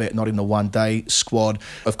 squad, albeit not in the one-day squad.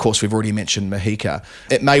 Of course, we've already mentioned Mahika.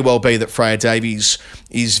 It may well be that Freya Davies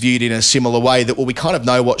is viewed in a similar way that, well, we kind of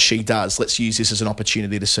know what she does. Let's use this as an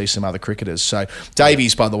opportunity to see some other cricketers. So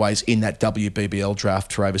Davies, by the way, is in that WBBL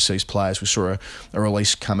draft for overseas players. We saw a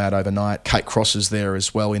release come out overnight. Kate Cross is there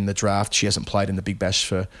as well in the draft. She hasn't played in the Big Bash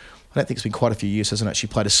for, I don't think it's been quite a few years, hasn't it? She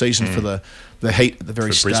played a season for the Heat at the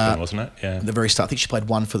very start. Brisbane, wasn't it? Yeah. The very start. I think she played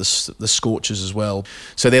one for the Scorchers as well.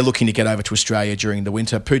 So they're looking to get over to Australia during the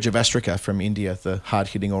winter. Pooja Vastrika from India, the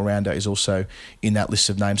hard-hitting all-rounder, is also in that list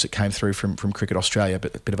of names that came through from Cricket Australia.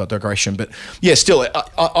 But a bit of a digression. But yeah, still,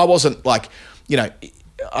 I wasn't like,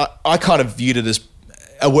 I kind of viewed it as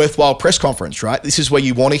a worthwhile press conference, right? This is where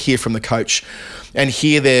you want to hear from the coach and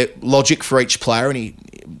hear their logic for each player. And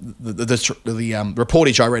the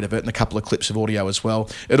reportage I read of it and a couple of clips of audio as well,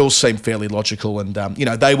 it all seemed fairly logical. And,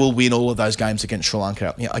 they will win all of those games against Sri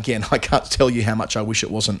Lanka. Again, I can't tell you how much I wish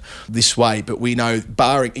it wasn't this way, but we know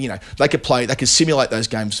barring, they could simulate those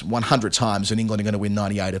games 100 times and England are going to win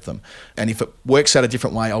 98 of them. And if it works out a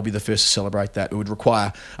different way, I'll be the first to celebrate that. It would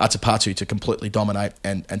require Atapatu to completely dominate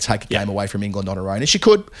and take a game away from England on her own. And she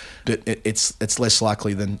could, but it's less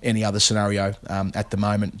likely than any other scenario at the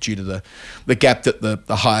moment due to the gap that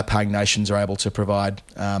the higher paying nations are able to provide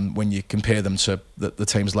when you compare them to the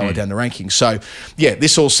teams lower down the rankings. So, yeah,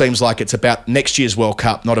 this all seems like it's about next year's World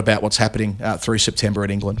Cup, not about what's happening through September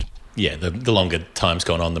in England. Yeah, the longer time's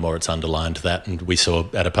gone on, the more it's underlined that. And we saw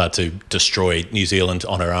Adipatu destroy New Zealand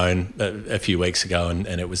on her own a few weeks ago, and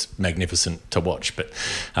it was magnificent to watch. But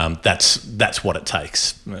that's what it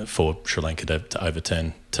takes for Sri Lanka to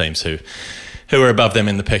overturn teams who are above them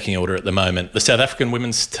in the pecking order at the moment. The South African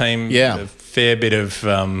women's team, a fair bit of,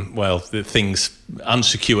 the things,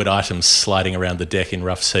 unsecured items sliding around the deck in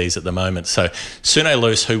rough seas at the moment. So Sune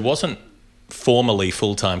Luce, who wasn't formally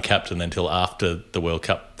full-time captain until after the World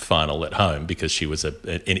Cup final at home, because she was an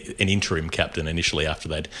interim captain initially after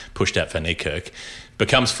they'd pushed out Van Niekerk,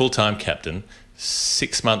 becomes full-time captain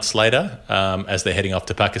 6 months later as they're heading off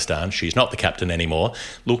to Pakistan. She's not the captain anymore.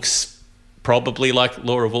 Looks probably like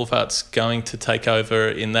Laura Wolvaart's going to take over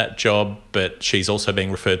in that job, but she's also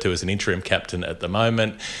being referred to as an interim captain at the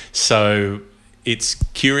moment. So it's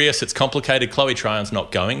curious, it's complicated. Chloe Tryon's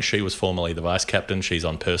not going. She was formerly the vice captain. She's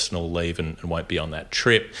on personal leave and won't be on that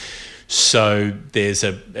trip. So there's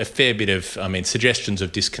a fair bit of, suggestions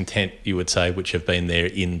of discontent, you would say, which have been there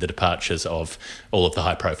in the departures of all of the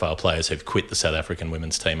high-profile players who've quit the South African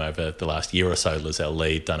women's team over the last year or so. Lizelle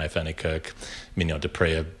Lee, Dane van Niekerk, Mignon du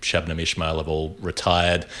Preez, Shabnam Ismail have all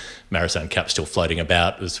retired. Marizanne Kapp still floating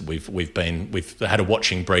about. As we've had a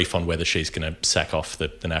watching brief on whether she's going to sack off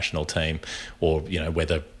the national team, or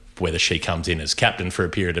whether she comes in as captain for a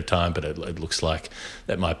period of time. But it looks like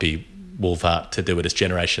that might be Wolvaart to do it as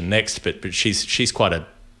Generation Next, but she's quite a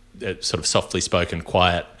sort of softly spoken,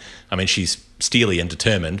 quiet. She's steely and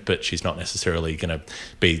determined, but she's not necessarily going to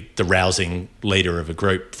be the rousing leader of a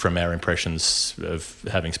group from our impressions of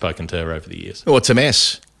having spoken to her over the years. Well, it's a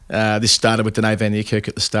mess. This started with Dane van Niekerk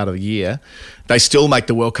at the start of the year. They still make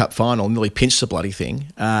the World Cup final, nearly pinched the bloody thing.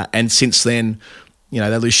 And since then,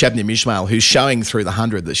 they lose Shabnam Ismail, who's showing through the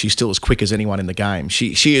 100 that she's still as quick as anyone in the game.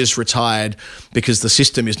 She is retired because the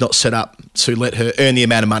system is not set up to let her earn the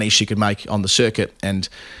amount of money she could make on the circuit, and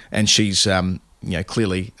she's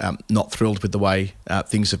clearly not thrilled with the way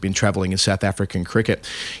things have been travelling in South African cricket.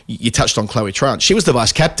 You touched on Chloe Tryon. She was the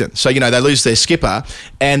vice-captain. So, they lose their skipper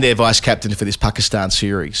and their vice-captain for this Pakistan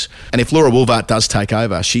series. And if Laura Wolvaart does take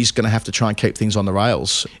over, she's going to have to try and keep things on the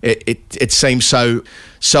rails. It seems so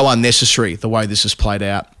unnecessary the way this has played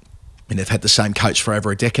out. And they've had the same coach for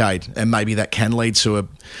over a decade, and maybe that can lead to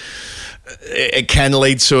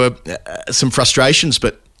some frustrations,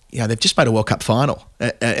 but they've just made a World Cup final.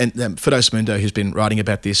 And Fidos Mundo, who's been writing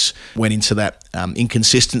about this, went into that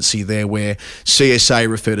inconsistency there where CSA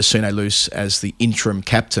referred to Sune Luce as the interim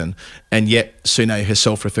captain, and yet Sune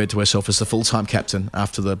herself referred to herself as the full-time captain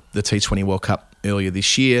after the T20 World Cup earlier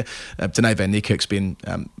this year. Dane van Niekerk's been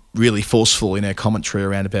really forceful in her commentary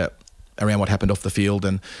around what happened off the field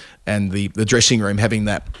and the dressing room having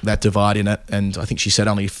that divide in it. And I think she said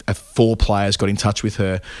only 4 players got in touch with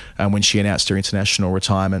her when she announced her international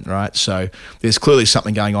retirement, right? So there's clearly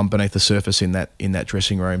something going on beneath the surface in that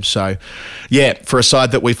dressing room. So, yeah, for a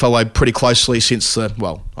side that we followed pretty closely since I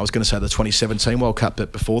was going to say the 2017 World Cup,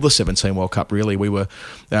 but before the 17 World Cup, really, we were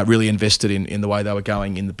really invested in the way they were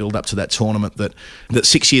going in the build-up to that tournament. That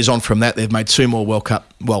 6 years on from that, they've made 2 more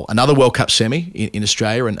another World Cup semi in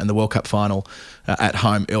Australia and the World Cup final at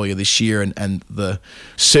home earlier this year, and the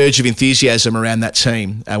surge of enthusiasm around that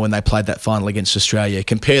team when they played that final against Australia.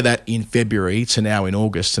 Compare that in February to now in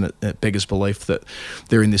August, and it beggars belief that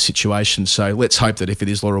they're in this situation. So let's hope that if it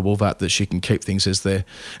is Laura Wolvaart, that she can keep things as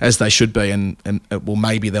they should be, and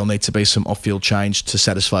maybe there'll need to be some off-field change to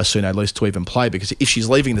satisfy Sune Luce to even play, because if she's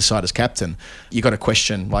leaving the side as captain, you've got to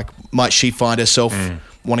question, might she find herself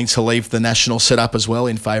wanting to leave the national setup as well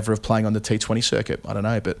in favour of playing on the T20 circuit? I don't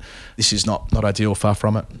know, but this is not ideal, far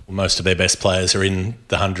from it. Most of their best players are in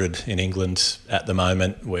the 100 in England at the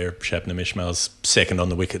moment, where Shabnam Ismail's second on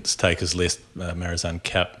the wickets takers list, Marizanne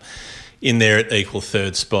Kapp in there at equal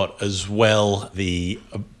third spot as well. The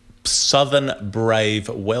Southern Brave,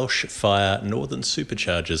 Welsh Fire, Northern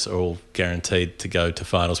Superchargers are all guaranteed to go to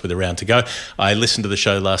finals with a round to go. I listened to the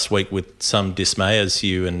show last week with some dismay as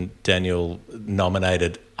you and Daniel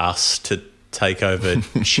nominated us to take over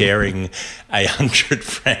chairing a 100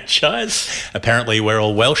 franchise. Apparently we're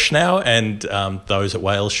all Welsh now, and those at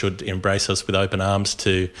Wales should embrace us with open arms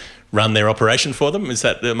to run their operation for them.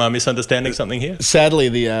 Am I misunderstanding something here? Sadly,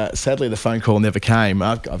 the phone call never came.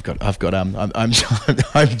 I'm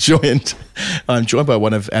joined by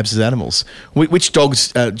one of Abs's animals. Which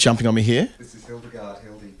dog's jumping on me here? This is Hildegard.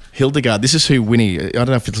 Hildegard. This is who Winnie. I don't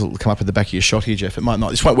know if it'll come up at the back of your shot here, Jeff. It might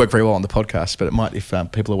not. This won't work very well on the podcast, but it might if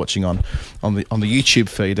people are watching on the YouTube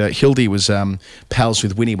feed. Hildy was pals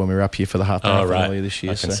with Winnie when we were up here for the half marathon earlier this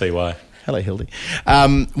year. I can see why. Hello, Hildy.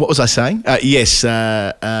 What was I saying? Yes,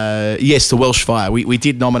 the Welsh Fire. We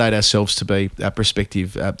did nominate ourselves to be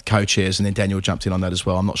prospective co-chairs, and then Daniel jumped in on that as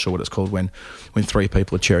well. I'm not sure what it's called when three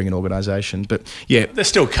people are chairing an organisation, but yeah, they're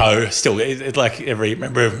still it's like every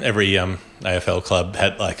AFL club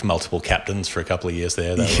had like multiple captains for a couple of years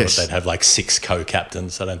there. They'd have like 6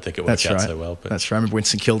 co-captains. I don't think it worked out so well. But. That's right. I remember when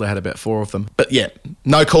St Kilda had about 4 of them. But yeah,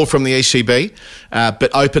 no call from the ECB, but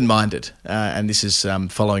open-minded. And this is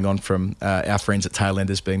following on from our friends at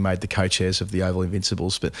Tailenders being made the co-chairs of the Oval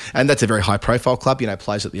Invincibles. And that's a very high-profile club,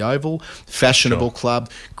 plays at the Oval, fashionable club.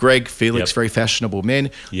 Greg, Felix, very fashionable men.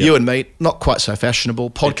 Yep. You and me, not quite so fashionable.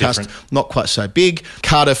 Podcast, not quite so big.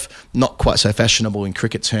 Cardiff, not quite so fashionable in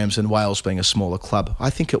cricket terms, and Wales being a smaller club. I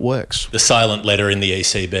think it works. The silent letter in the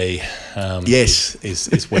ECB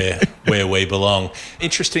is where we belong.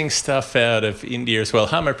 Interesting stuff out of India as well.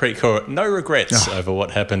 Harmanpreet Kaur, no regrets over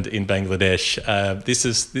what happened in Bangladesh. This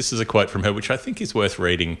is a quote from her, which I think is worth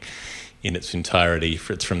reading in its entirety.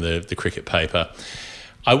 It's from the cricket paper.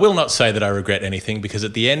 I will not say that I regret anything, because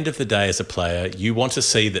at the end of the day as a player, you want to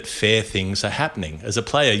see that fair things are happening. As a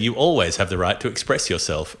player, you always have the right to express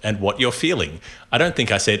yourself and what you're feeling. I don't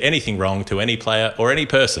think I said anything wrong to any player or any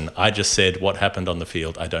person. I just said what happened on the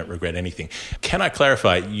field. I don't regret anything. Can I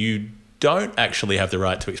clarify? You don't actually have the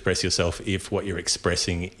right to express yourself if what you're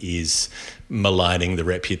expressing is maligning the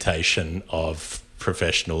reputation of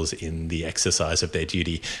professionals in the exercise of their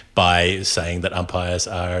duty by saying that umpires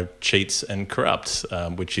are cheats and corrupt,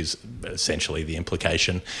 which is essentially the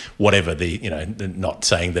implication, whatever not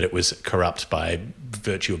saying that it was corrupt by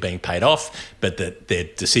virtue of being paid off, but that their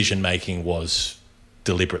decision-making was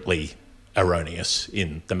deliberately erroneous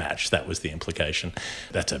in the match. That was the implication.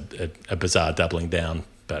 That's a bizarre doubling down,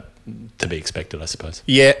 but to be expected, I suppose.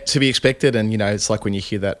 Yeah, to be expected. And, it's like when you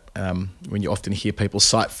hear that, when you often hear people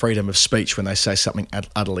cite freedom of speech when they say something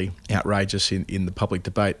utterly outrageous in the public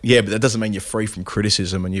debate. Yeah, but that doesn't mean you're free from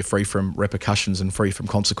criticism and you're free from repercussions and free from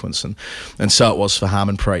consequence. And so it was for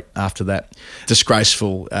Harmanpreet after that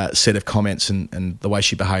disgraceful set of comments and the way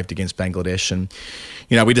she behaved against Bangladesh. And,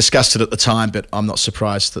 we discussed it at the time, but I'm not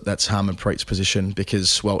surprised that that's Harmanpreet's position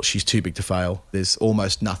because, well, she's too big to fail. There's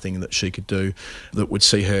almost nothing that she could do that would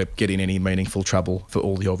see her get in any meaningful trouble for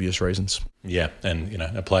all the obvious reasons. Yeah, and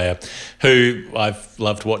a player who I've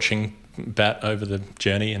loved watching bat over the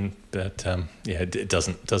journey, and that it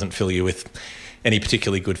doesn't fill you with any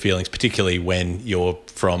particularly good feelings, particularly when you're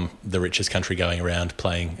from the richest country going around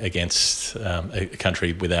playing against a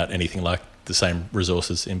country without anything like the same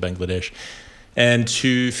resources in Bangladesh. And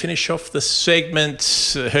to finish off the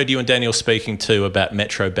segment, heard you and Daniel speaking too about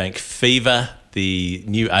Metro Bank fever, the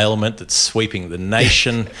new ailment that's sweeping the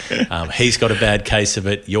nation. He's got a bad case of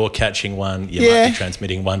it. You're catching one. You might be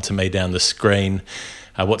transmitting one to me down the screen.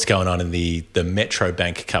 What's going on in the Metro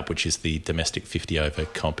Bank Cup, which is the domestic 50-over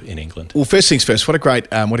comp in England? Well, first things first, what a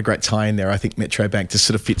great tie-in there. I think Metro Bank just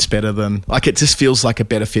sort of fits better than, it just feels like a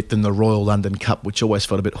better fit than the Royal London Cup, which always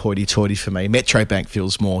felt a bit hoity-toity for me. Metro Bank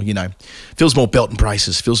feels more, feels more belt and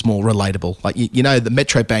braces, feels more relatable. Like, the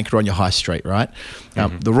Metro Bank are on your high street, right?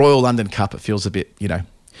 The Royal London Cup, it feels a bit,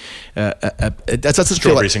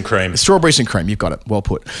 strawberries and cream. Strawberries and cream, you've got it. Well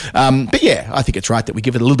put. But yeah, I think it's right that we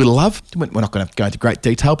give it a little bit of love. We're not going to go into great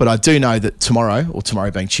detail, but I do know that tomorrow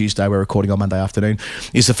being Tuesday, we're recording on Monday afternoon,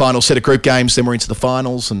 is the final set of group games. Then we're into the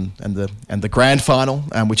finals and the grand final,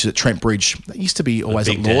 which is at Trent Bridge. That used to be always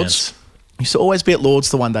at Lord's. Used to always be at Lord's,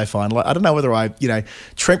 the one-day final. I don't know whether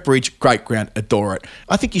Trent Bridge, great ground, adore it.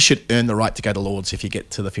 I think you should earn the right to go to Lord's if you get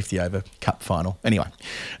to the 50-over Cup final. Anyway,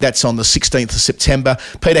 that's on the 16th of September.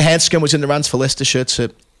 Peter Hanscom was in the runs for Leicestershire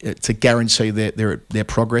to guarantee their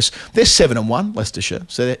progress. They're 7-1, Leicestershire,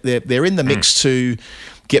 so they're in the mix to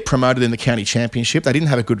get promoted in the county championship. They didn't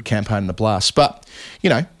have a good campaign in the Blast, but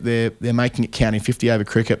they're making it count in 50-over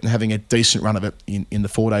cricket and having a decent run of it in the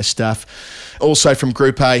 4-day stuff. Also from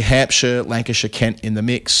Group A, Hampshire, Lancashire, Kent in the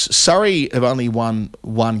mix. Surrey have only won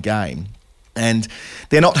one game. And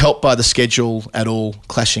they're not helped by the schedule at all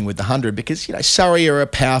clashing with the 100 because, Surrey are a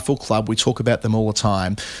powerful club. We talk about them all the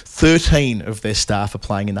time. 13 of their staff are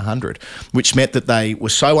playing in the 100, which meant that they were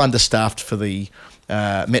so understaffed for the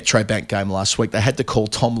Metro Bank game last week. They had to call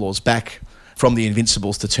Tom Laws back from the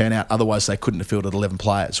Invincibles to turn out. Otherwise, they couldn't have fielded 11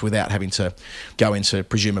 players without having to go into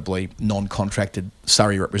presumably non-contracted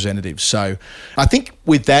Surrey representatives. So I think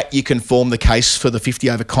with that, you can form the case for the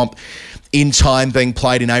 50-over comp in time being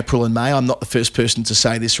played in April and May. I'm not the first person to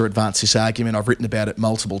say this or advance this argument. I've written about it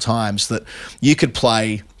multiple times that you could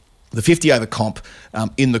play the 50 over comp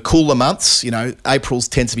in the cooler months. Aprils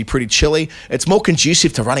tends to be pretty chilly. It's more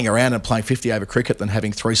conducive to running around and playing 50 over cricket than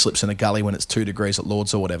having 3 slips in a gully when it's 2 degrees at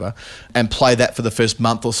Lords or whatever, and play that for the first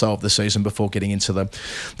month or so of the season before getting into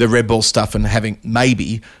the red ball stuff and having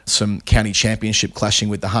maybe some county championship clashing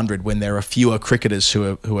with the 100 when there are fewer cricketers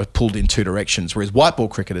who are pulled in 2 directions. Whereas white ball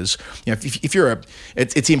cricketers, if you're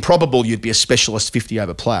it's improbable you'd be a specialist 50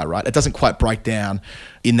 over player, right? It doesn't quite break down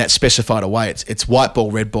in that specified a way. It's white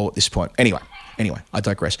ball, red ball at this point. Anyway, I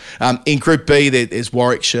digress. In Group B, there's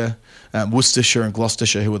Warwickshire, Worcestershire and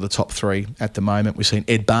Gloucestershire, who are the top 3 at the moment. We've seen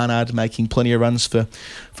Ed Barnard making plenty of runs for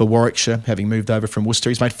Warwickshire, having moved over from Worcester.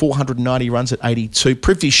 He's made 490 runs at 82.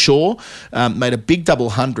 Prithvi Shaw made a big double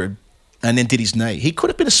 100 and then did his knee. He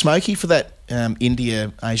could have been a smoky for that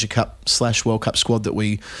India Asia Cup / World Cup squad that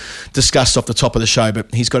we discussed off the top of the show,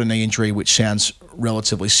 but he's got a knee injury which sounds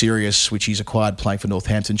relatively serious, which he's acquired playing for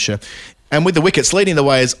Northamptonshire. And with the wickets, leading the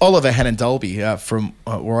way is Oliver Hannon-Dolby from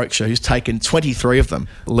Warwickshire, who's taken 23 of them,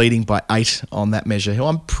 leading by 8 on that measure, who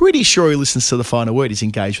I'm pretty sure he listens to the final word. He's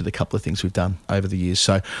engaged with a couple of things we've done over the years.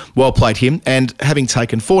 So well played him. And having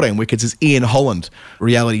taken 14 wickets is Ian Holland,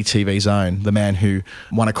 reality TV's own, the man who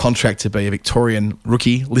won a contract to be a Victorian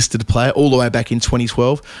rookie listed player all the way back in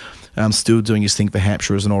 2012. Still doing his thing for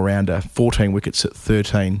Hampshire as an all-rounder. 14 wickets at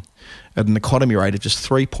 13. At an economy rate of just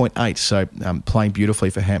 3.8, so playing beautifully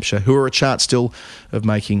for Hampshire, who are a chance still of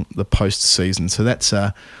making the post-season. So that's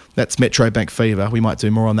Metro Bank fever. We might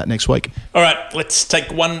do more on that next week. All right, let's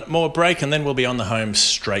take one more break and then we'll be on the home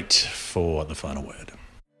straight for the final word.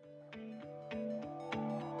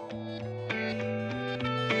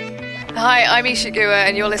 Hi, I'm Isha Gua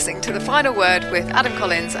and you're listening to The Final Word with Adam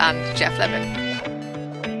Collins and Jeff Lemon.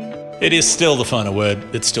 It is still the final word.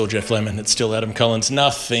 It's still Jeff Lemon. It's still Adam Collins.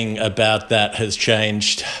 Nothing about that has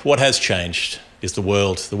changed. What has changed is the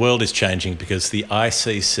world. The world is changing because the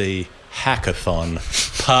ICC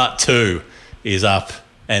Hackathon Part 2 is up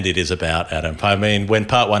and it is about, Adam. I mean, when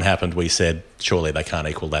Part 1 happened, we said, surely they can't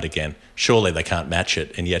equal that again. Surely they can't match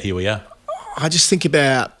it. And yet here we are. I just think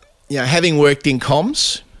about, having worked in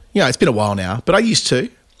comms, it's been a while now, but I used to.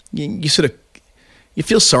 You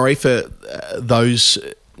feel sorry for those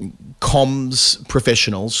comms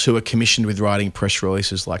professionals who are commissioned with writing press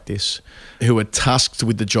releases like this, who are tasked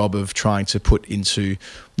with the job of trying to put into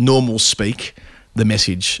normal speak the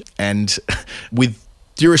message. And with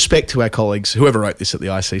due respect to our colleagues, whoever wrote this at the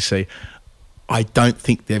ICC, I don't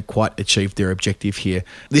think they've quite achieved their objective here.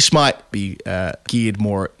 This might be geared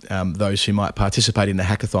more at those who might participate in the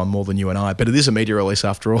hackathon more than you and I, but it is a media release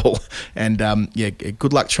after all. And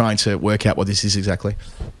good luck trying to work out what this is exactly.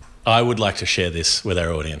 I would like to share this with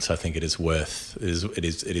our audience. I think it is worth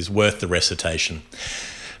the recitation.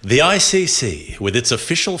 The ICC, with its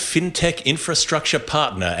official fintech infrastructure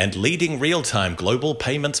partner and leading real-time global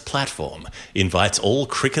payments platform, invites all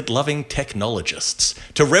cricket-loving technologists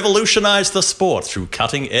to revolutionise the sport through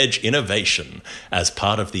cutting-edge innovation as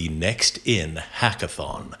part of the Next In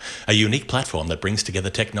Hackathon, a unique platform that brings together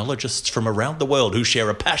technologists from around the world who share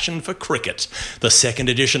a passion for cricket. The second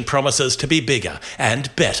edition promises to be bigger and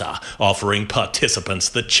better, offering participants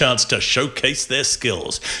the chance to showcase their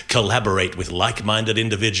skills, collaborate with like-minded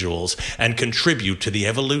individuals, and contribute to the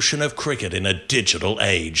evolution of cricket in a digital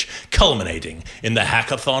age, culminating in the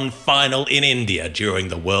hackathon final in India during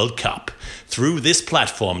the World Cup. Through this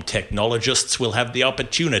platform, technologists will have the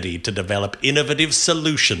opportunity to develop innovative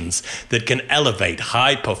solutions that can elevate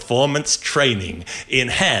high-performance training,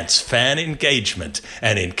 enhance fan engagement,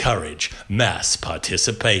 and encourage mass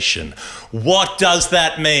participation. What does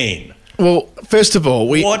that mean? Well, first of all,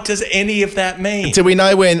 what does any of that mean? Do we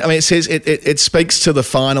know when? I mean, it says it speaks to the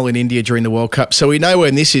final in India during the World Cup. So we know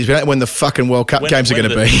when this is. We don't know when the fucking World Cup games are going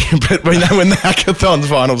to be, but we know when the hackathon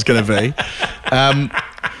final is going to be.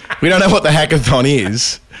 We don't know what the hackathon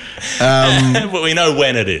is. But we know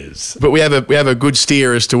when it is. But we have a good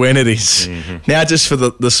steer as to when it is. Mm-hmm. Now, just for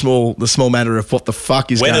the small matter of what the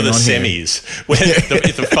fuck is going on here. When are the semis?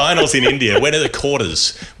 If the finals in India, when are the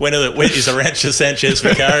quarters? When is Arantxa Sanchez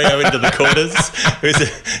Vicario into the quarters?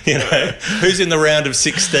 Who's in the round of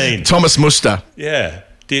 16? Thomas Muster. Yeah.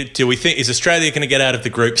 Do we think, is Australia going to get out of the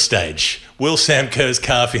group stage? Will Sam Kerr's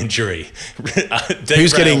calf injury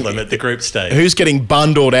derail them at the group stage? Who's getting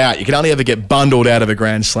bundled out? You can only ever get bundled out of a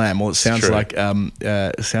Grand Slam. Well, it sounds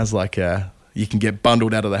like you can get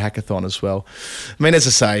bundled out of the hackathon as well. I mean, as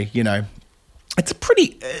I say, it's a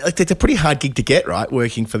pretty hard gig to get, right?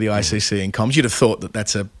 Working for the ICC in comms, you'd have thought that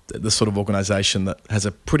that's the sort of organisation that has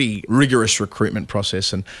a pretty rigorous recruitment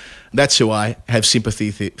process, and that's who I have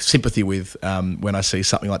sympathy with when I see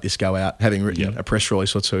something like this go out. Having written a press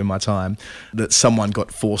release or two in my time, that someone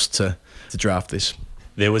got forced to draft this.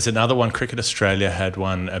 There was another one, Cricket Australia had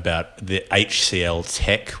one about the HCL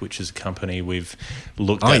Tech, which is a company we've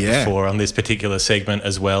looked at before on this particular segment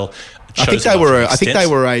as well. I think they were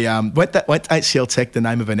weren't HCL Tech the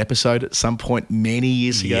name of an episode at some point many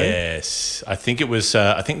years ago? Yes. I think it was,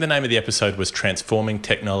 I think the name of the episode was Transforming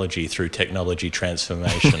Technology Through Technology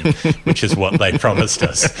Transformation, which is what they promised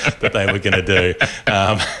us that they were going to do.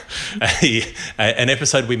 An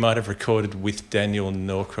episode we might have recorded with Daniel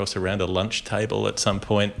Norcross around a lunch table at some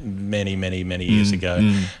point many years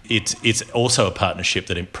ago. It's also a partnership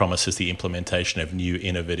that promises the implementation of new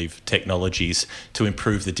innovative technologies to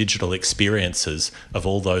improve the digital experiences of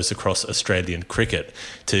all those across Australian cricket,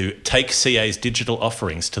 to take CA's digital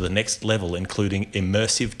offerings to the next level, including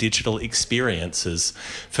immersive digital experiences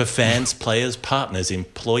for fans, players, partners,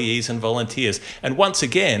 employees and volunteers. And once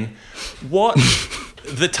again, what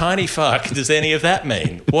the tiny fuck does any of that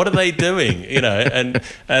mean? What are they doing? And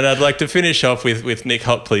I'd like to finish off with Nick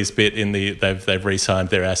Hockley's bit in they've re-signed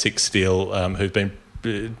their ASIC Steel, who've been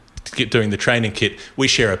doing the training kit. We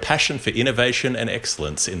share a passion for innovation and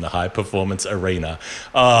excellence in the high performance arena.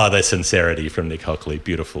 The sincerity from Nick Hockley.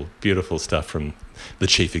 Beautiful, beautiful stuff from the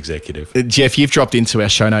chief executive. Jeff, you've dropped into our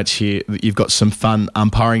show notes here. You've got some fun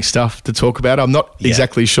umpiring stuff to talk about. I'm not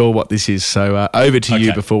exactly sure what this is, so over to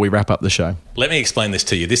you before we wrap up the show. Let me explain this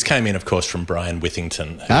to you. This came in, of course, from Brian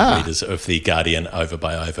Withington, who readers of The Guardian over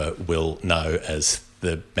by over will know as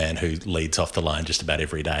the man who leads off the line just about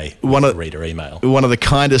every day with a reader email. One of the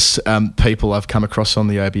kindest people I've come across on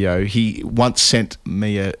the OBO. He once sent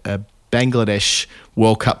me a Bangladesh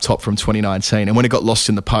World Cup top from 2019, and when it got lost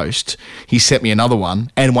in the post, he sent me another one,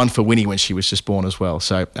 and one for Winnie when she was just born as well.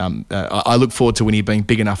 So I look forward to Winnie being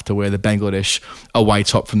big enough to wear the Bangladesh away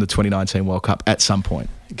top from the 2019 World Cup at some point.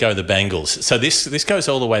 Go the Bangles. So this goes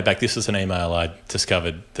all the way back. This is an email I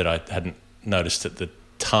discovered that I hadn't noticed at the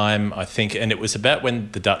time, I think, and it was about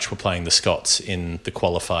when the Dutch were playing the Scots in the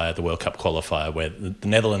qualifier, the World Cup qualifier, where the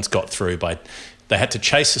Netherlands got through they had to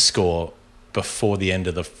chase a score before the end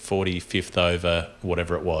of the 45th over,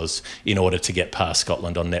 whatever it was, in order to get past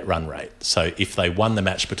Scotland on net run rate. So if they won the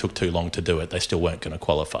match but took too long to do it, they still weren't going to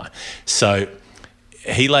qualify. So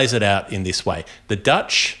he lays it out in this way. The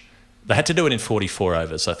Dutch, they had to do it in 44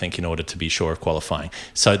 overs, I think, in order to be sure of qualifying.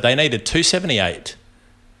 So they needed 278.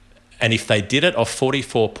 And if they did it off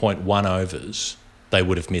 44.1 overs, they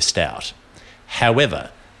would have missed out. However,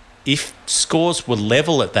 if scores were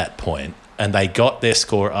level at that point and they got their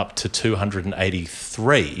score up to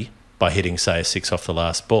 283 by hitting, say, a six off the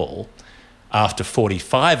last ball, after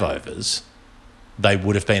 45 overs, they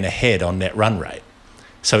would have been ahead on net run rate.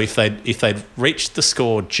 So if they'd reached the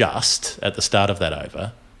score just at the start of that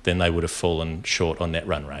over, then they would have fallen short on net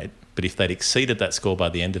run rate. But if they'd exceeded that score by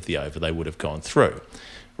the end of the over, they would have gone through.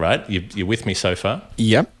 Right? You with me so far?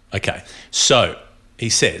 Yep. Okay. So he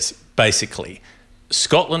says, basically,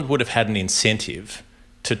 Scotland would have had an incentive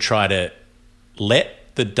to try to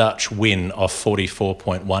let the Dutch win off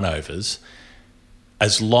 44.1 overs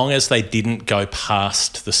as long as they didn't go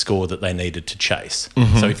past the score that they needed to chase.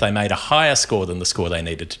 Mm-hmm. So if they made a higher score than the score they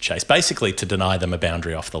needed to chase, basically to deny them a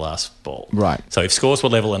boundary off the last ball. Right. So if scores were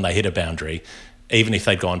level and they hit a boundary, even if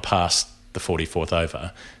they'd gone past the 44th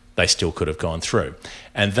over, they still could have gone through.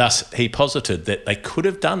 And thus he posited that they could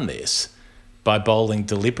have done this by bowling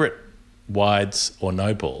deliberate wides or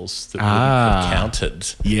no balls that wouldn't have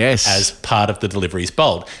counted as part of the deliveries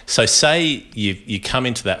bowled. So say you come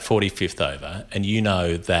into that 45th over and you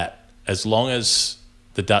know that as long as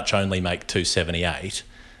the Dutch only make 278,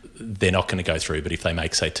 they're not going to go through. But if they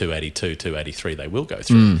make, say, 282, 283, they will go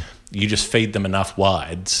through. You just feed them enough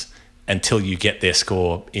wides until you get their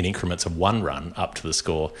score in increments of one run up to the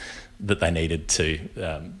score that they needed to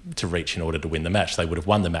reach in order to win the match. They would have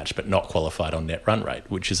won the match but not qualified on net run rate,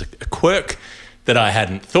 which is a quirk that I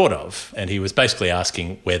hadn't thought of. And he was basically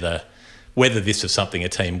asking whether this was something a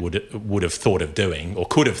team would have thought of doing or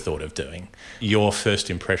could have thought of doing. Your first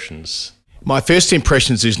impressions? My first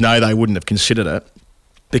impressions is no, they wouldn't have considered it,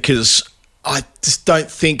 because I just don't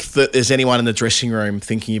think that there's anyone in the dressing room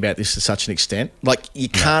thinking about this to such an extent. Like, you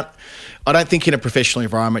can't... I don't think in a professional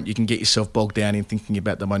environment you can get yourself bogged down in thinking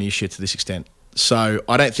about the minutiae to this extent. So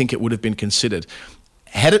I don't think it would have been considered.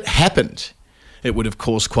 Had it happened, it would have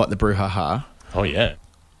caused quite the brouhaha. Oh, yeah.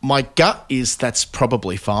 My gut is that's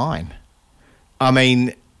probably fine. I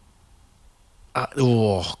mean...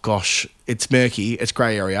 it's murky, it's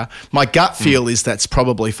grey area. My gut feel is that's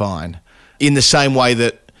probably fine. In the same way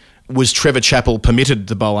that, was Trevor Chappell permitted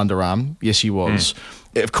to bowl underarm? Yes, he was.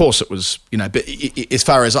 Of course it was, but as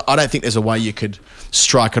far as, I don't think there's a way you could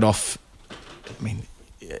strike it off. I mean,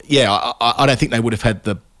 I don't think they would have had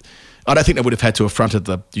I don't think they would have had to have fronted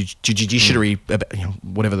the judiciary,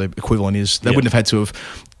 whatever the equivalent is. They wouldn't have had to have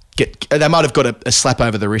they might have got a slap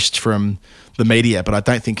over the wrist from the media, but I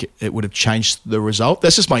don't think it would have changed the result.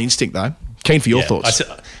 That's just my instinct, though. Keen for your thoughts.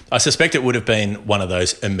 I suspect it would have been one of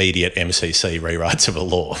those immediate MCC rewrites of a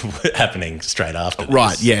law happening straight after this.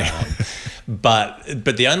 Right, yeah. But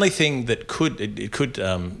the only thing that could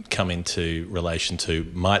come into relation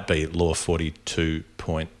to might be Law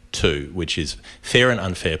 42.2, which is fair and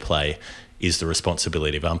unfair play is the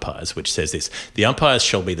responsibility of umpires, which says this: the umpires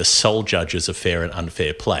shall be the sole judges of fair and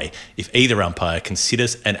unfair play. If either umpire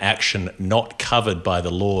considers an action not covered by the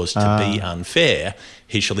laws to be unfair,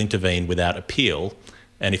 he shall intervene without appeal,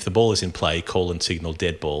 and if the ball is in play, call and signal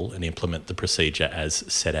dead ball and implement the procedure as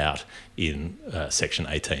set out in section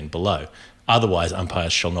 18 below. Otherwise,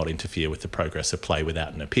 umpires shall not interfere with the progress of play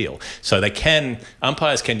without an appeal. So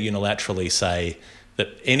umpires can unilaterally say that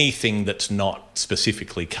anything that's not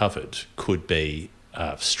specifically covered could be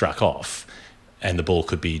struck off, and the ball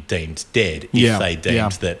could be deemed dead if they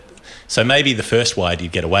deemed that. So maybe the first wide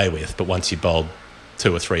you'd get away with, but once you bowled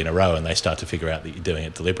 2 or 3 in a row and they start to figure out that you're doing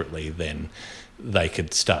it deliberately, then they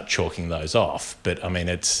could start chalking those off. But I mean,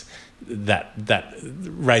 it's that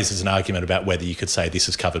raises an argument about whether you could say this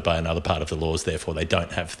is covered by another part of the laws, therefore they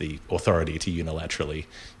don't have the authority to unilaterally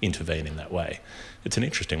intervene in that way. It's an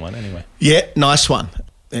interesting one anyway. Yeah, nice one.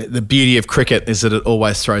 The beauty of cricket is that it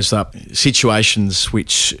always throws up situations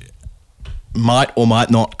which might or might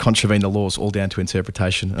not contravene the laws, all down to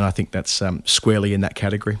interpretation, and I think that's squarely in that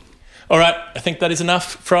category. All right, I think that is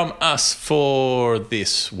enough from us for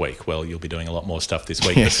this week. Well, you'll be doing a lot more stuff this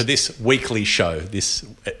week, but for this weekly show, this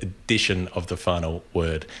edition of The Final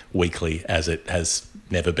Word Weekly, as it has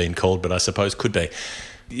never been called, but I suppose could be.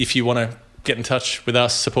 If you want to get in touch with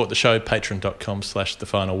us, support the show,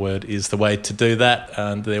 patreon.com/thefinalword is the way to do that.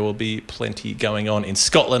 And there will be plenty going on in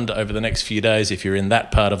Scotland over the next few days. If you're in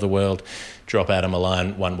that part of the world, drop Adam a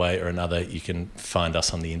line one way or another. You can find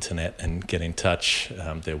us on the internet and get in touch.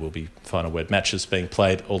 There will be Final Word matches being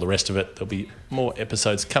played, all the rest of it. There'll be more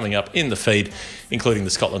episodes coming up in the feed, including the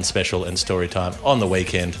Scotland special and story time on the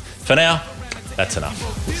weekend. For now, that's enough.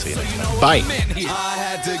 We'll see you next time. Bye. I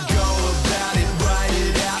had to go